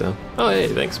RNGesus down. Oh, hey,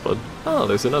 thanks, bud. Oh,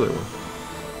 there's another one.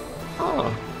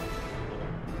 Oh.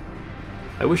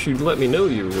 I wish you'd let me know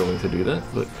you were going to do that,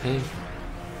 but hey.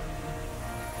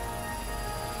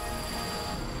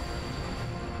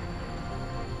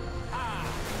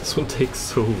 This one takes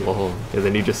so long, and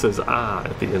then he just says "ah"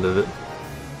 at the end of it.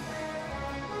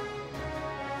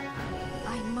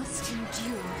 I must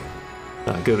endure.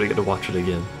 Ah, good, we get to watch it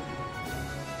again.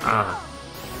 Ah.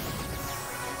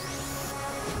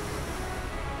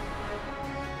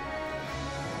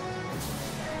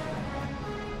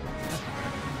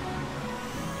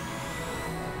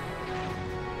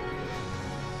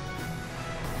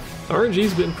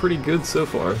 RNG's been pretty good so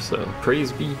far, so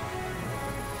praise be.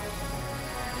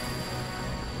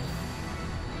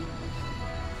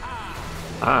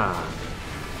 Ah.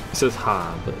 It says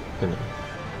ha, but you know.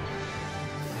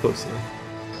 Close enough.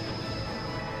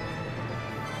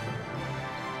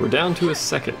 We're down to a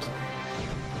second.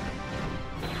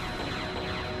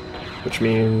 Which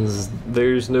means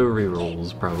there's no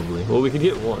rerolls, probably. Well, we could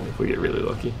get one if we get really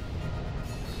lucky.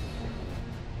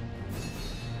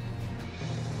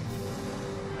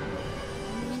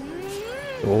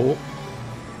 Oh.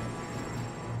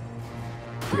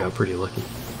 We got pretty lucky.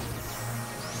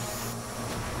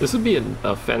 This would be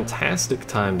a fantastic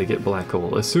time to get Black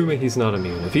Hole, assuming he's not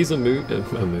immune. If he's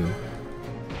immune,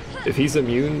 if he's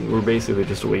immune, we're basically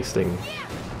just wasting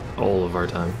all of our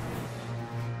time.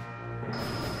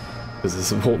 Because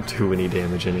this won't do any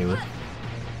damage anyway.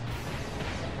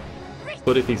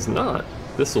 But if he's not,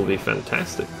 this will be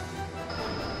fantastic.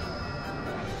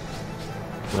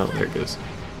 Oh, there it goes.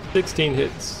 16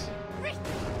 hits.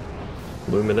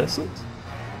 Luminescent?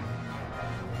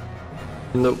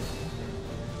 Nope.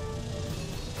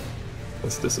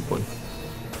 That's disappointing.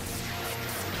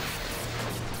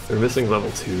 They're missing level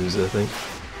 2s, I think.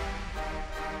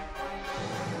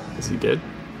 Is he dead?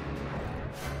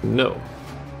 No.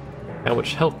 How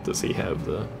much health does he have,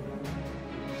 though?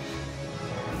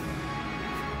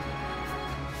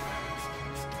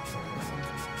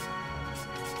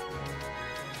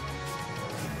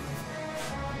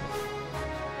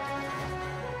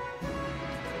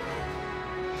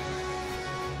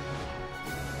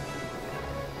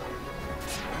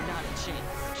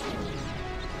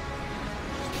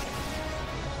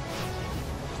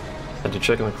 Had to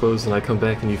check on the clothes and I come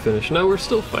back and you finish. No, we're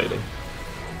still fighting.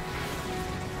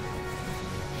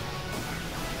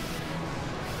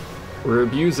 We're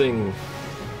abusing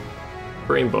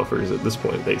frame buffers at this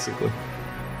point, basically.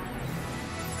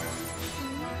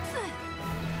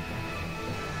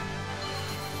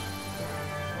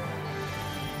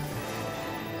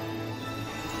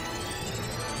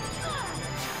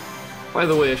 By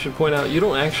the way, I should point out, you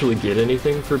don't actually get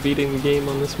anything for beating the game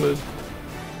on this mode.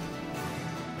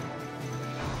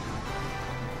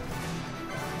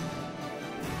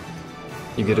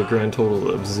 You get a grand total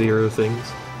of 0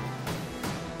 things.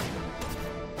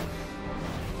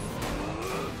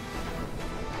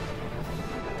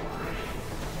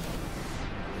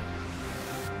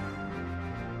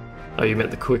 Oh, you meant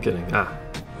the quickening. Ah.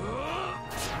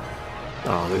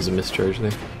 Oh, there's a mischarge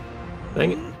there.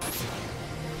 Dang it.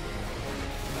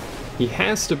 He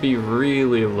has to be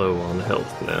really low on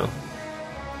health now.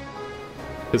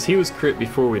 Because he was crit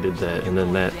before we did that, and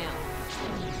then that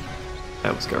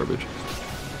was garbage.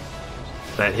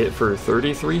 That hit for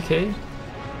 33k?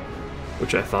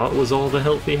 Which I thought was all the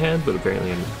health he had, but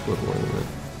apparently I'm a little more than that.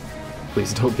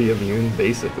 Please don't be immune,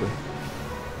 basically.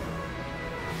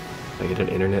 I get an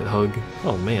internet hug.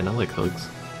 Oh man, I like hugs.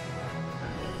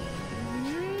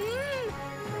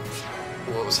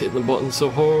 Oh, I was hitting the button so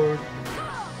hard.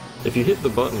 If you hit the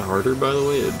button harder, by the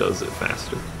way, it does it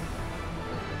faster.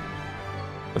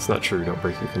 That's not true, don't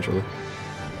break your controller.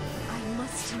 I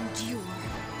must endure.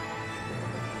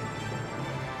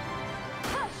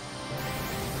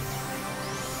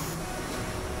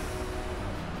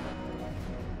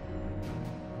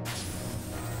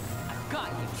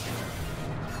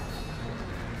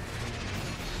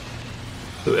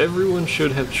 So everyone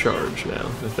should have charge now,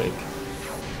 I think.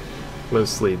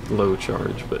 Mostly low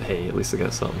charge, but hey, at least I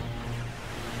got something.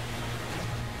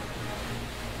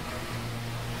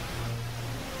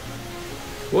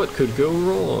 What could go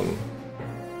wrong?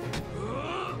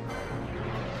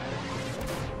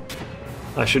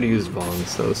 I should have used Vaughn,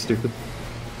 so stupid.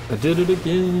 I did it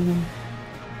again.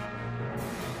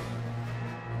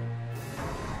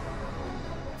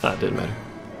 That didn't matter.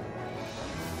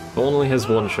 It only has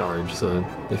one charge, so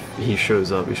if he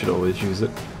shows up, you should always use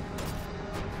it.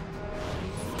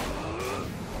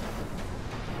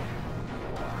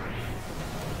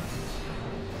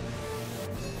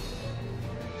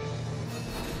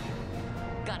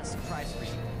 Got a surprise for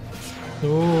you.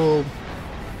 Oh,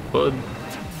 bud.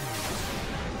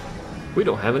 We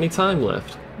don't have any time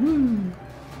left.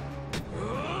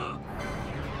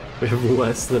 We have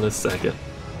less than a second.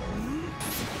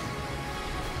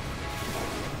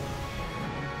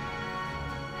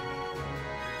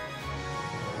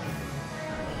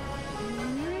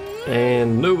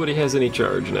 And nobody has any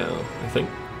charge now, I think.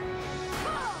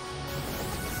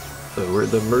 So we're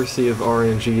at the mercy of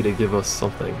RNG to give us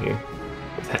something here.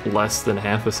 With less than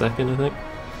half a second, I think.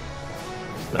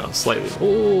 No, slightly.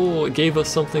 Oh, it gave us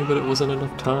something, but it wasn't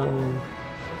enough time.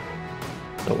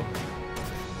 Oh well.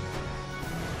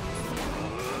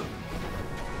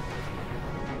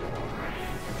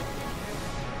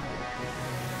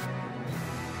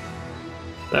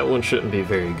 That one shouldn't be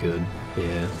very good.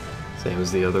 Yeah, same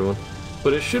as the other one.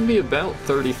 But it should be about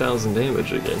 30,000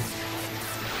 damage again.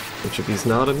 Which if he's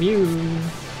not immune,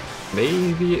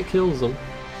 maybe it kills him.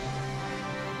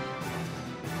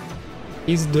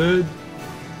 He's dead.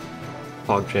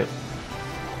 PogChamp.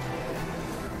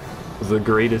 The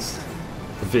greatest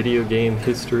video game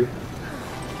history.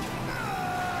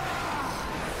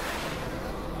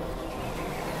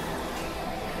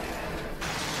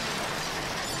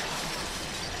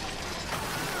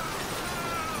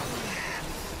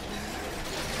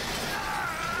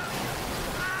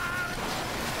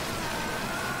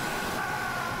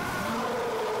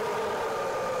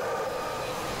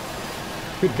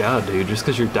 Good God, dude, just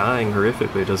because you're dying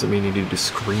horrifically doesn't mean you need to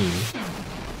scream.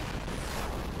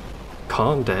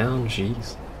 Calm down,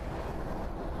 jeez.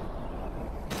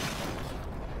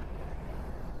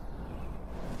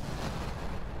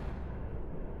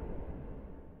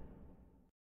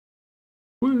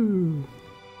 Woo!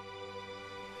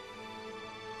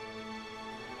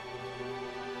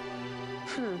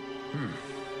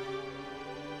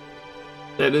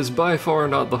 That is by far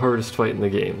not the hardest fight in the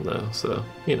game, though, so,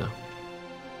 you know.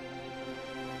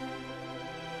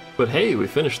 But hey, we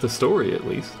finished the story at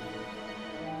least.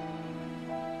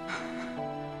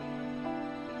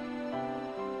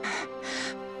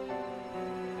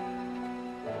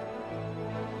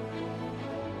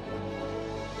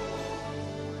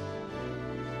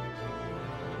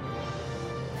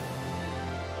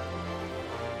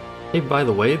 Hey, by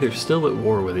the way, they're still at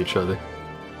war with each other.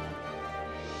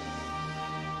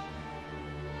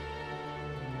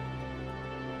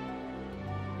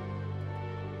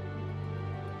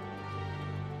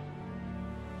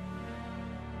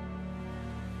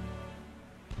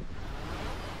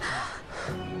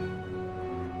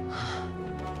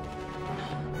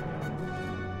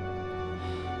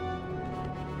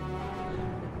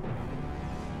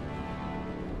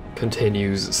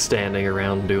 Continues standing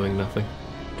around doing nothing.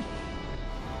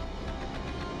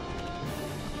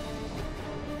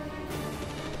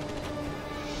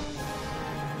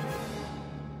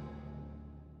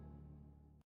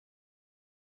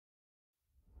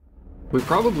 We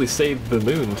probably saved the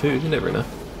moon too, you never know.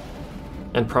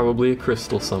 And probably a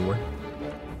crystal somewhere.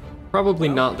 Probably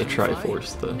not the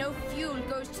Triforce though. No fuel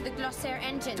goes to the Glossair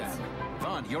engines. Dan,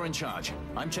 Vaughn, you're in charge.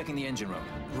 I'm checking the engine room.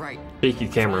 Right. Shaky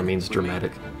camera means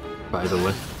dramatic, by the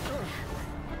way.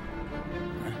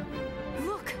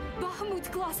 Look! Bahamut's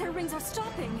Glossair rings are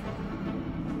stopping!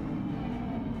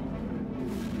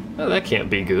 Oh, that can't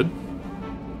be good.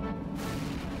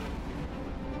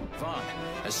 Vaughn,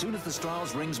 as soon as the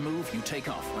Strahl's rings move, you take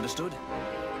off. Understood?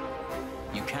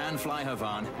 You can fly her,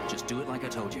 Vaughn. Just do it like I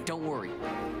told you. Don't worry.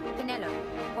 Penelo,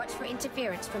 watch for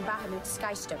interference from Bahamut's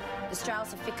Skystone. The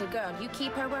Strahl's a fickle girl. You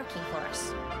keep her working for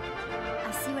us.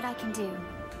 I'll see what I can do.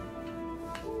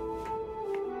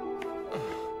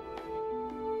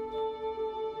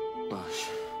 Bosh,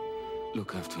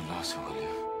 look after Lhasa, will you?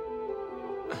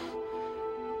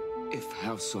 If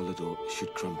House Solidor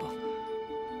should crumble,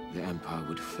 the Empire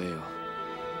would fail,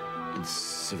 and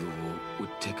civil war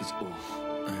would take us all.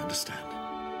 I understand.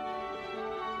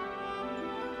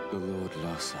 The Lord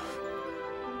Lhasa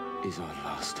is our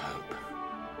last hope.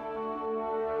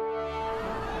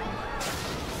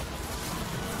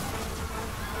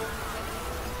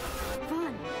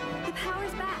 Vaughn, the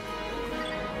power's back.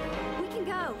 We can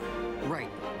go. Right.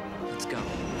 Let's go.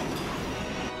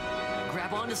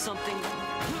 Grab onto something.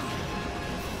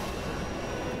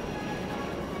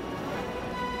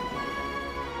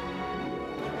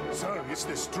 Sir, it's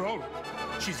the Stroll.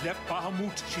 She's left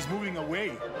Bahamut. She's moving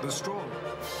away. The Stroll.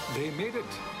 They made it.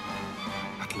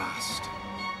 At last.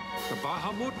 The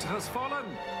Bahamut has fallen.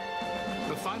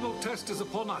 The final test is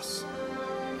upon us.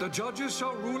 The judges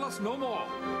shall rule us no more.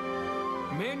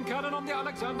 Main cannon on the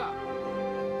Alexander.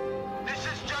 This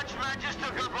is Judge Magister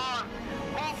Gavan.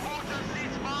 All forces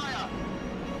cease fire.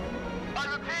 I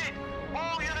repeat,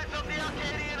 all units of the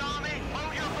Arcadian army,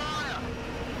 hold your fire.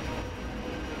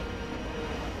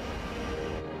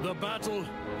 The battle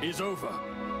is over.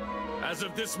 As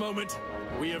of this moment,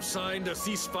 we have signed a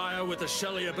ceasefire with the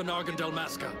Shelia Benargan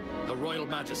Delmasca, her Royal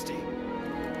Majesty.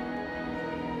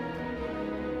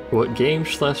 What game /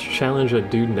 challenge I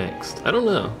do next? I don't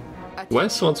know.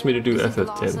 Wes wants me to do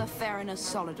FF10.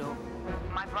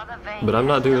 But I'm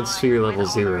not doing Sphere level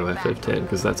 0 FF10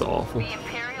 because that's awful. The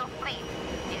Imperial fleet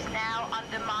is now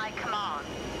under my command.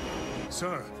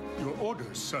 Sir, your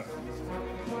orders, sir.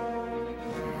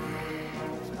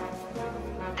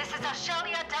 This is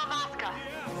Ashelia Delmasca.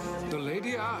 The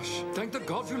Lady Ash, thank the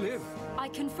gods you live. I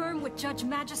confirm what Judge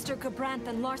Magister Cabranth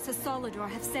and Larsa Solidor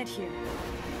have said here.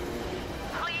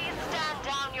 Please stand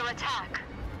down your attack.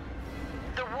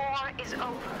 The war is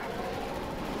over.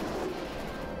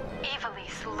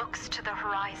 Evilise looks to the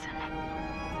horizon.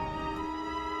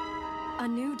 A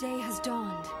new day has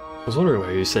dawned. I was wondering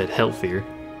why you said healthier.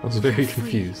 I was very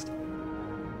confused.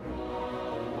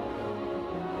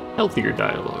 Healthier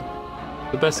dialogue.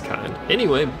 The best kind.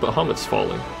 Anyway, Bahamut's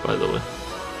falling, by the way.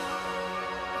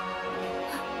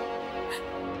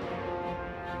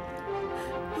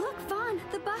 Look, Vaughn,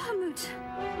 the Bahamut.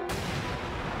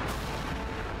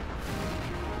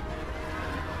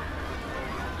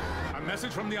 A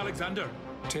message from the Alexander.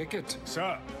 Take it.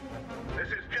 Sir. This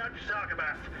is Judge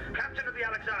Zargabath, Captain of the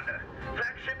Alexander,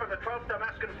 flagship of the 12th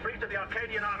Damascan Fleet of the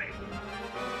Arcadian Army.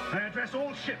 I address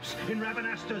all ships in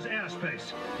Rabanaster's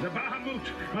airspace. The Bahamut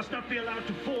must not be allowed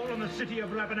to fall on the city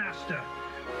of Rabanaster.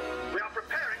 We are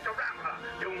preparing to ram her.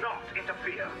 Do not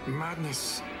interfere.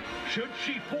 Madness. Should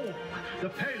she fall, the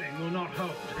paling will not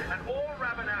hold. And all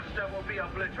Rabanaster will be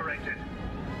obliterated.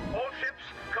 All ships,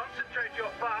 concentrate your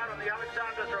fire on the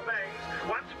Alexander's remains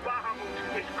once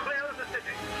Bahamut is clear of the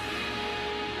city.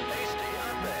 Hasty,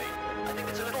 aren't they? I think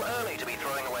it's a little early to be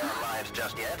throwing away our lives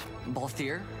just yet.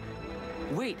 Balthier?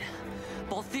 Wait,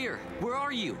 Balthier, where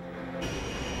are you?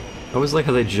 I always like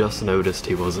how they just noticed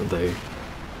he wasn't there.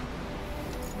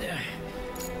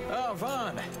 Oh,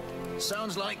 Vaughn.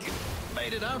 Sounds like you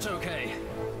made it out okay.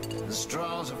 The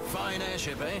Strahl's a fine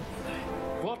airship, eh?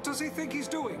 What does he think he's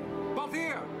doing?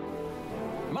 Balthier!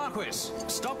 Marquis,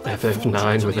 stop that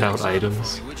FF9 without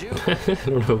items. Me, would you? I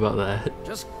don't know about that.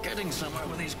 Just getting somewhere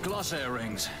with these glossair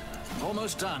rings.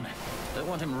 Almost done. Don't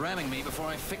want him ramming me before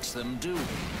I fix them, do.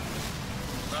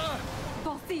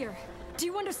 Balthier, do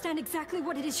you understand exactly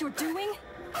what it is you're doing?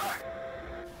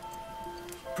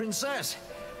 Princess,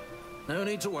 no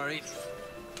need to worry.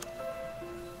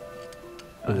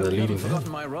 I'm the You leading haven't man.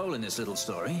 forgotten my role in this little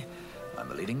story. I'm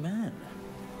the leading man.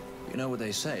 You know what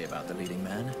they say about the leading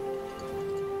man?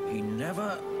 He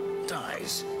never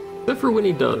dies. Except for when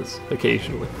he does,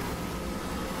 occasionally.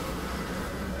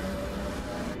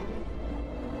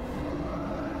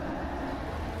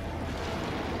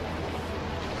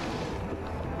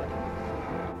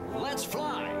 Let's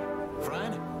fly!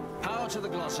 Fran, power to the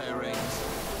glossair rings.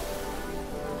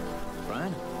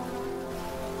 Fran? Do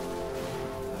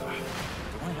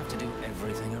I have to do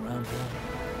everything around here?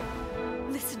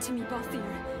 Listen to me,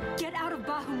 Balthier. Get out of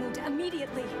Bahamut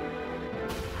immediately.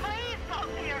 Please,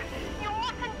 Balthier, you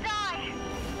mustn't die.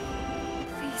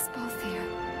 Please, Balthier.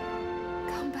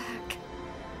 Come back.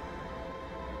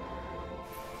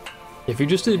 If you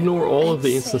just ignore all of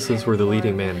the instances where the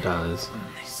leading man dies,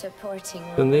 Supporting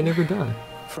then they never die.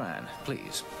 Fran,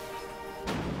 please.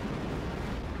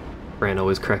 Fran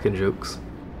always cracking jokes.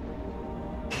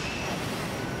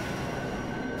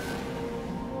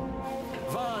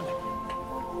 Vaughn,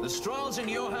 the Strahl's in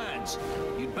your hands.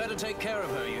 You'd better take care of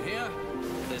her, you hear?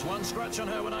 There's one scratch on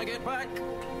her when I get back.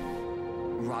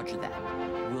 Roger that.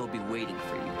 We'll be waiting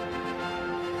for you.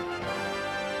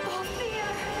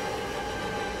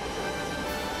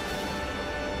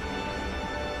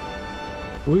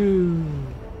 Woo!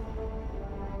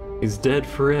 He's dead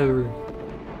forever.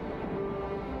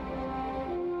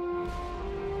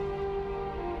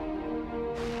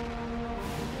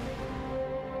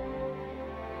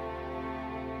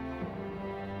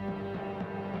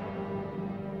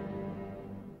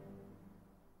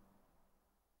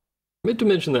 I meant to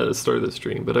mention that at the start of the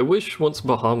stream, but I wish once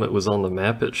Bahamut was on the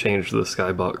map it changed the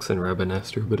skybox in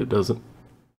Rabanaster, but it doesn't.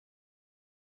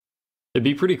 It'd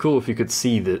be pretty cool if you could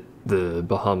see the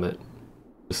Bahamut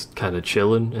just kind of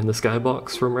chilling in the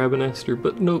skybox from Rabanaster,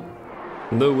 but nope.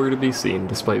 Nowhere to be seen,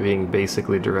 despite being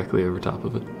basically directly over top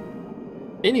of it.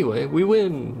 Anyway, we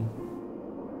win!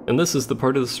 And this is the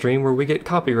part of the stream where we get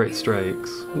copyright strikes.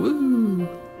 Woo!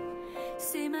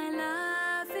 Say my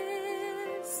love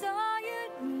is all you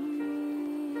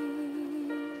need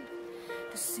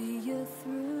to see you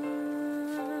through.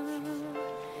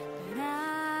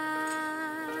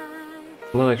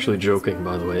 But I'm not actually joking,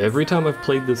 by the way. Every time I've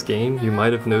played this game, you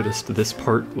might have noticed this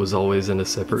part was always in a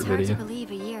separate video. It's hard to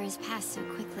believe a year has passed so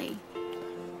quickly.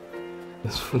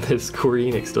 This Square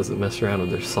Enix doesn't mess around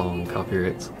with their song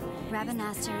copyrights.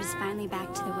 Rabanastre is finally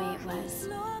back to the way it was,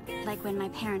 like when my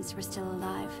parents were still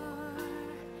alive.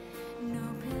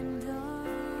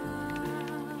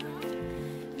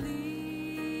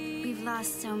 We've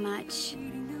lost so much,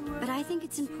 but I think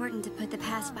it's important to put the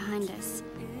past behind us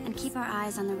and keep our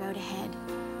eyes on the road ahead.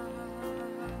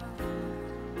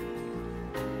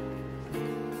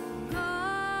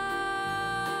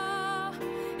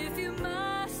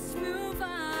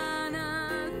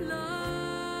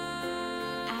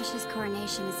 Ash's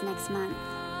coronation is next month.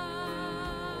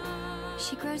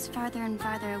 She grows farther and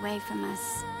farther away from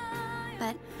us,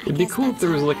 but it'd be cool if there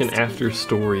was like an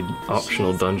after-story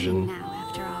optional dungeon,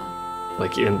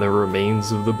 like in the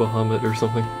remains of the Bahamut or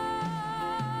something.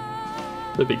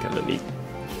 That'd be kind of neat.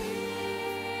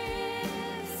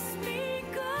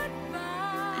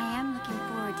 I am looking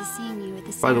forward to seeing you at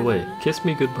the By the way, ceremony. kiss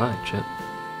me goodbye, chat.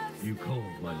 You called,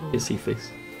 my lord. Kissy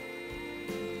face.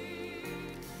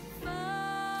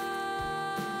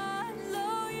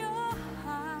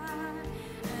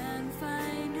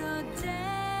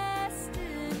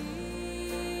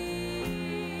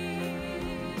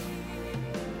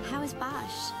 How is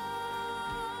Bosch?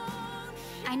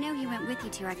 I know he went with you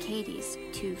to Arcades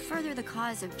to further the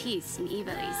cause of peace in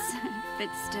Ivalice, but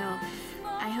still,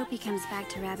 I hope he comes back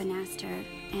to Rabanastre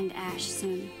and Ash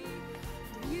soon.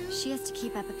 She has to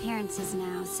keep up appearances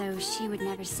now, so she would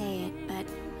never say it, but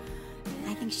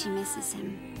I think she misses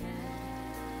him.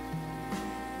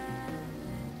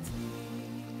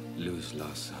 Lose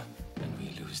Larsa, and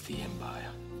we lose the Empire.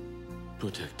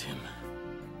 Protect him.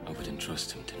 I would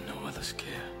entrust him to no other's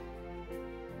care.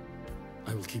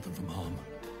 I will keep him from harm.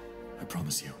 I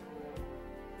promise you.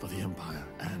 For the Empire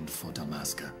and for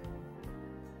Dalmasca.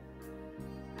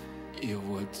 Your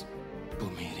words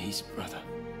put me at ease, brother.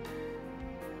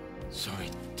 Sorry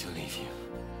to leave you.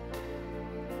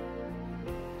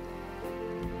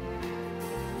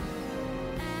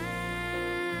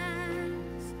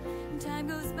 time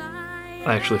goes by.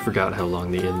 I actually forgot how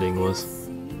long the ending was.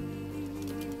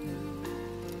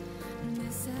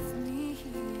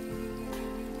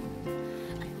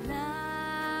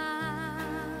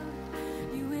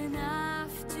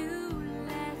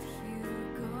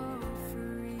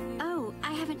 Oh,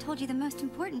 I haven't told you the most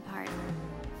important part.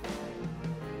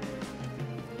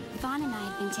 Vaughn and I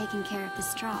had been taking care of the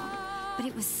straw, but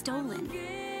it was stolen.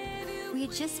 We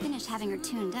had just finished having her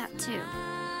tuned up, too.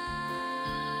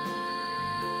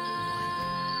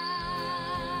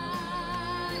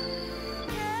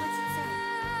 What's it say?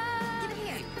 Give it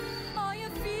here. All your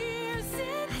fears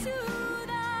into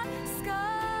the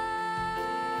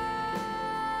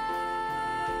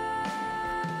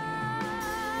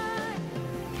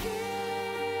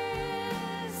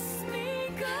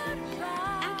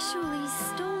Actually,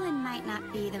 stolen might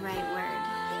not be the right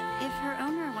word. If her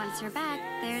owner wants her back,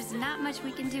 there's not much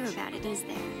we can do about it, is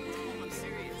there?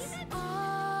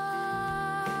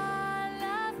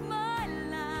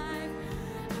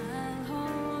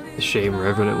 It's a shame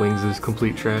Revenant Wings is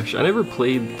complete trash. I never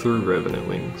played through Revenant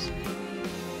Wings.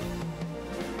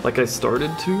 Like, I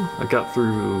started to. I got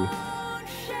through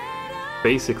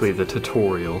basically the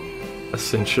tutorial,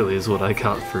 essentially, is what I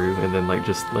got through, and then like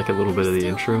just like a little bit of the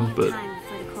intro, but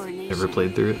never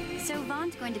played through it. So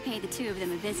Vaughn's going to pay the two of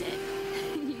them a visit.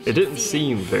 It didn't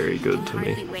seem very good to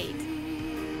me. Wait.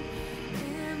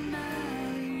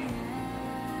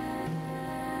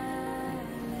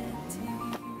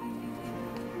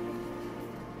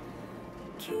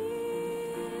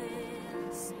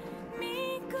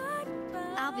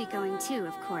 I'll be going too,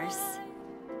 of course.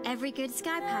 Every good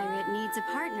sky pirate needs a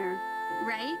partner,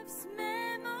 right?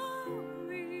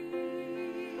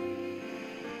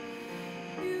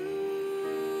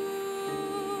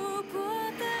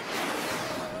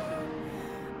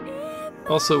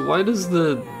 Also, why does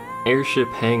the airship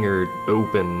hangar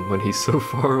open when he's so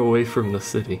far away from the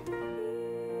city?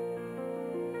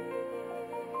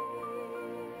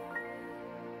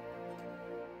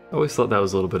 I always thought that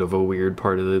was a little bit of a weird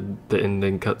part of the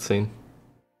ending cutscene.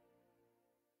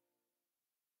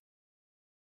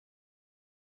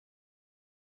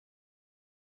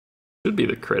 Should be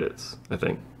the credits, I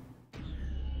think.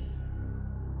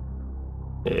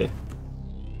 Yeah.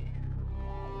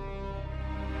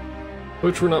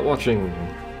 Which we're not watching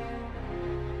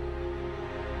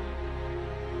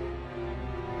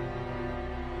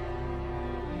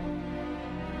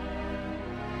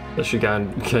Unless you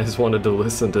guys wanted to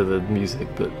listen to the music,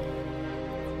 but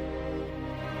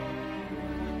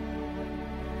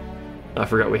I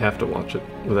forgot we have to watch it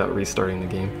without restarting the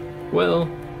game. Well,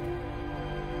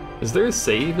 is there a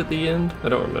save at the end? I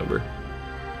don't remember.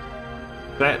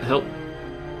 That help.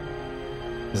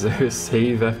 Is there a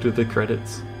save after the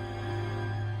credits?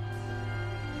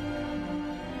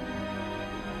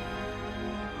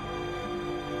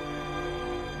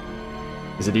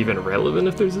 Is it even relevant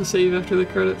if there's a save after the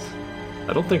credits?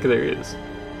 I don't think there is.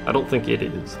 I don't think it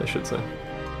is, I should say.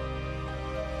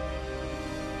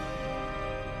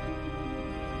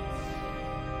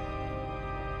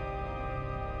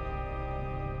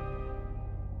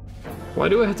 Why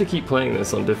do I have to keep playing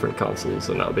this on different consoles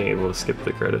and not being able to skip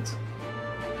the credits?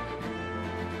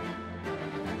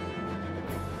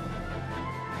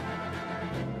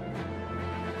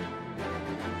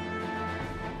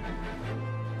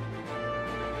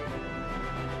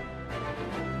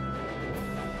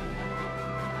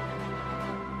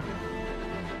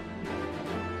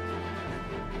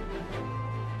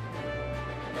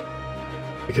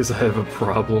 Because I have a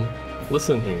problem?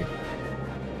 Listen here.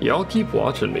 Y'all keep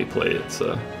watching me play it,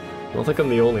 so I don't think I'm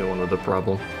the only one with a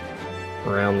problem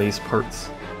around these parts.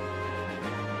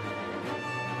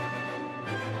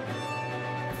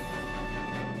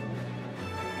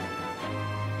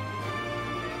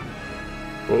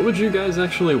 What would you guys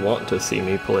actually want to see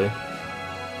me play?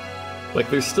 Like,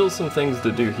 there's still some things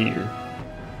to do here.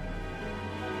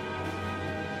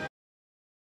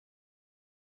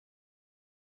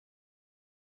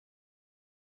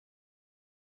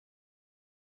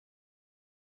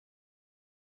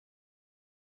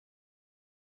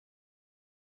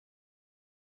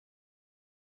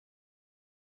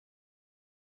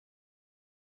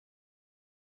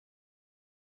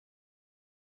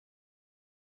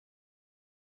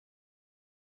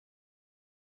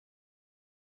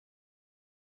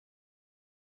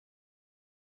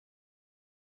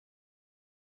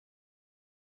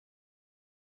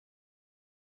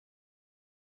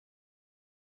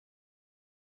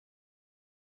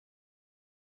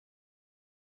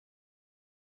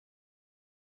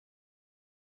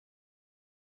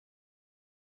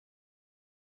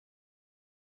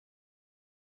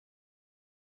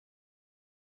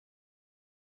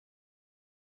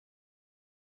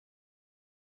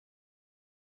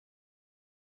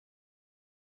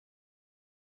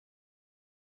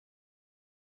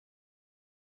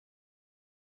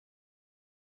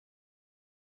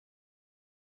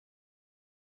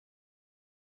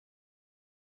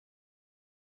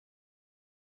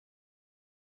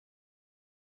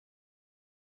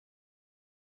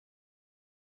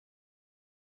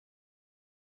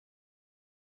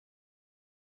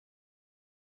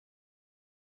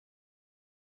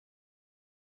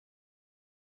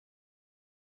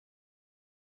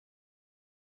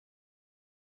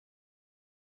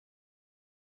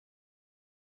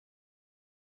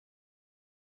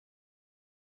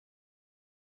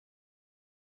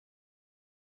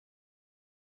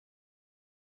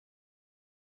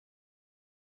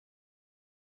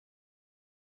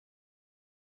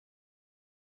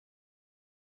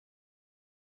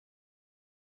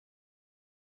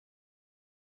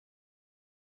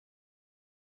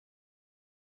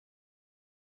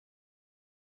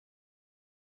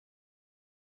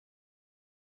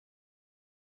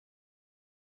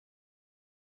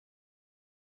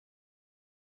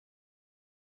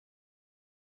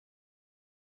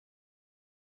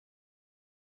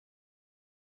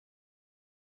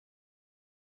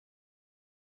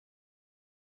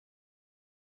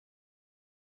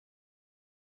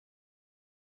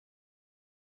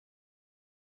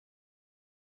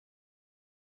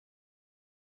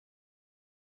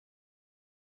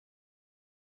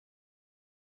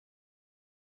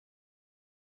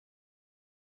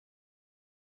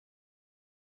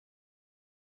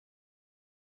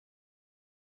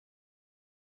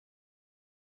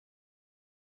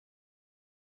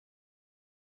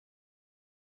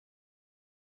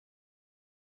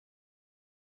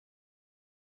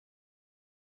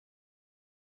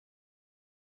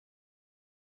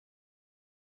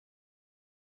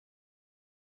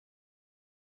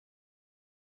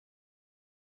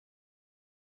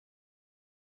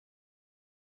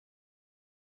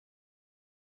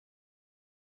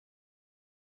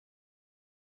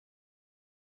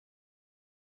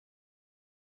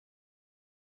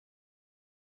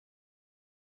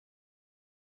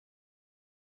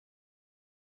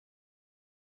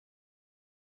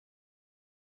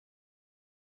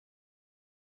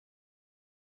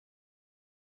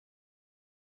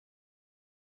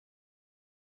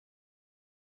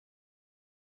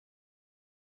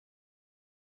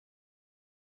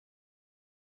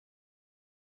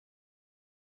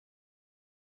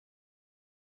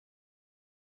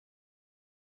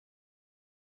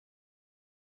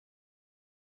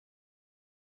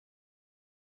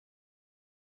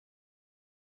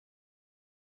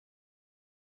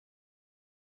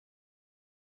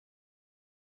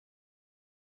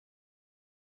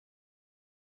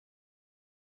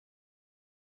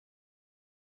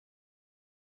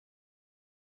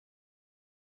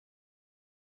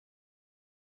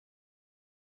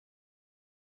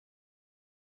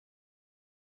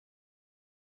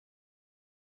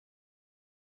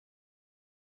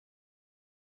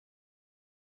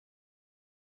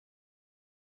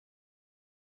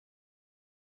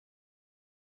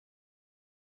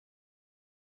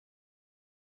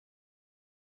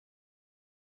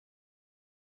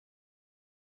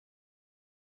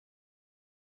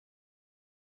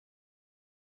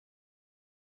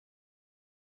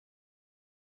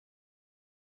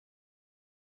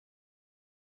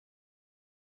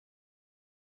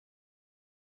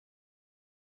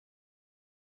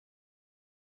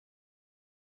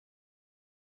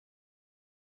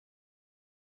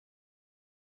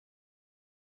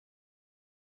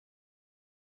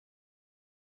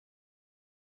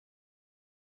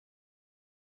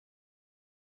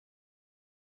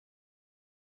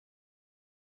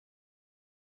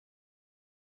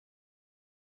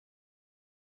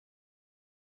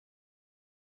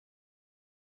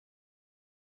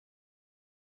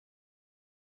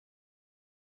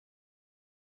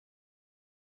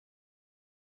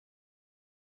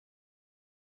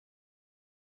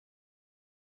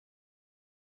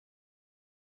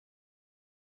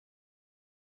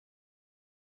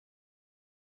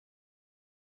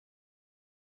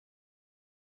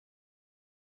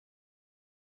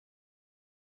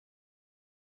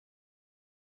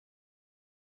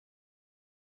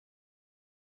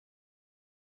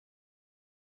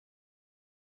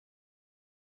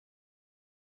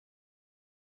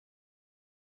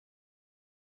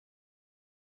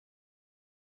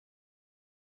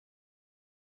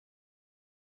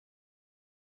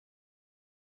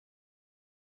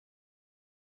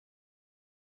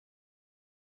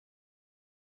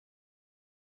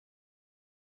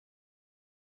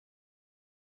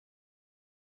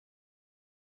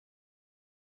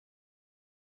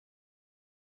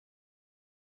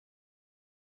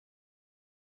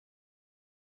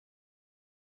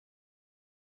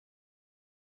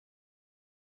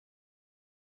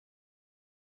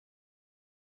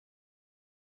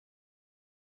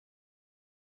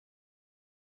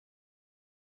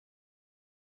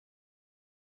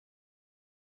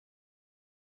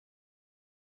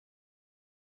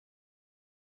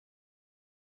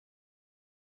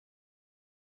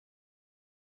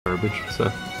 garbage,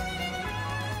 so.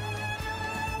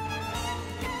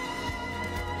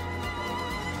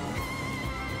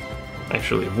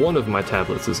 Actually, one of my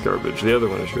tablets is garbage, the other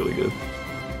one is really good.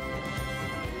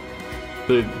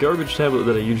 The garbage tablet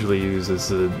that I usually use is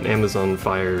the Amazon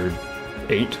Fire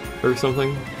 8 or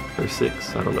something, or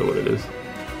 6, I don't know what it is.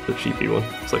 The cheapy one,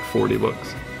 it's like 40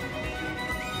 bucks.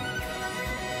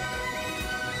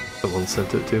 Someone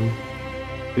sent it to me.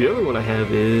 The other one I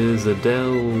have is a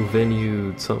Dell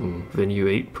Venue something, Venue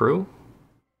 8 Pro,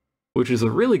 which is a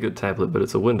really good tablet, but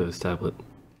it's a Windows tablet,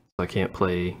 so I can't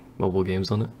play mobile games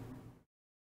on it.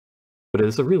 But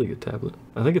it's a really good tablet.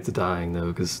 I think it's dying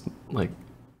though, because like,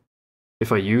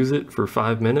 if I use it for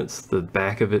 5 minutes, the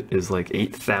back of it is like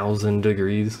 8,000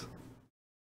 degrees.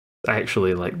 It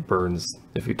actually like burns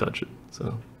if you touch it,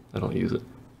 so I don't use it.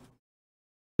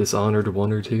 Dishonored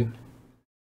 1 or 2.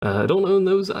 I don't own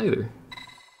those either.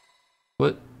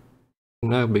 What?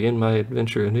 Now begin my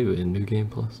adventure anew in New Game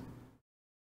Plus.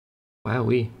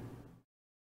 Wowee.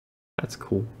 That's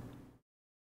cool.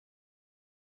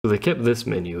 So they kept this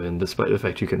menu in, despite the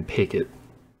fact you can pick it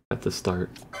at the start.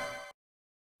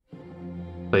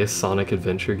 Play a Sonic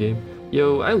Adventure game?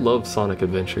 Yo, I love Sonic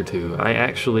Adventure 2. I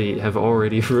actually have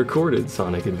already recorded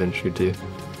Sonic Adventure 2.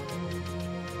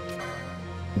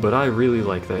 But I really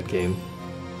like that game.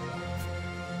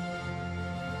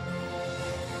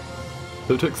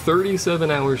 So it took 37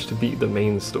 hours to beat the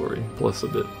main story, plus a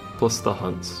bit. Plus the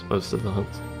hunts, most of the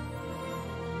hunts.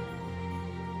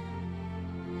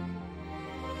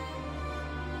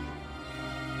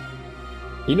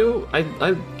 You know,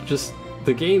 I just...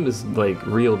 the game is, like,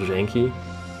 real janky.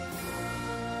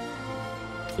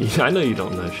 Yeah, I know you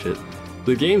don't know shit.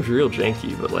 The game's real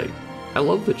janky, but, like, I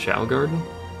love the Chow Garden.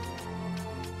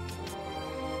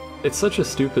 It's such a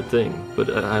stupid thing, but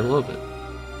I love it.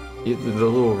 The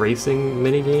little racing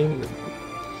minigame?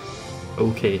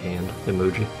 Okay hand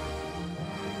emoji.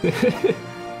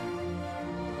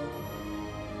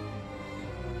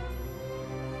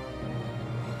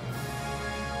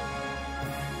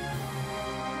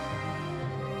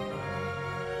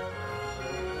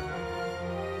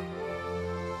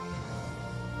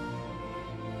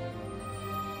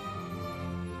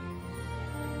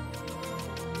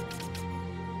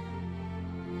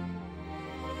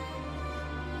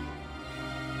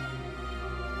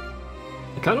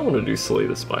 I kind of want to do Slay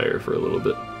the Spire for a little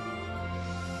bit.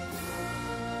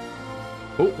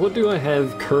 What do I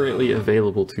have currently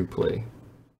available to play?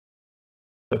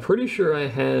 I'm pretty sure I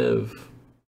have...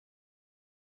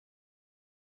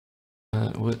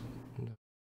 what?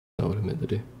 Not what I meant to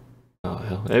do. Oh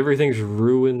hell, everything's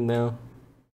ruined now.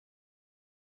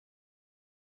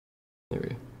 There we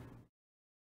go.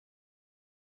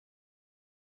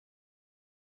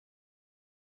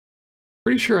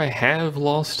 Pretty sure I have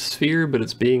Lost Sphere, but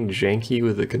it's being janky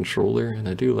with a controller, and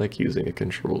I do like using a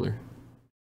controller.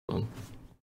 Let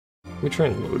me try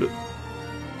and load it.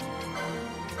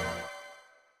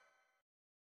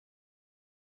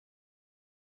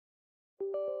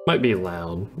 Might be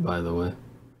loud, by the way.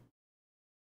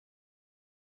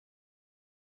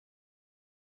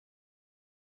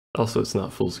 Also, it's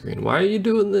not full screen. Why are you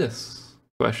doing this?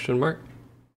 Question mark?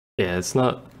 Yeah, it's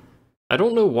not... I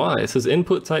don't know why. It says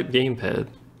input type gamepad.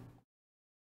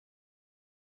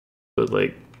 But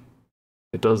like,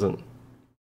 it doesn't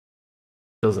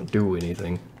do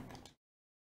anything.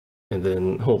 And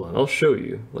then, hold on, I'll show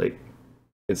you. Like,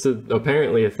 it's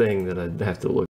apparently a thing that I'd have to look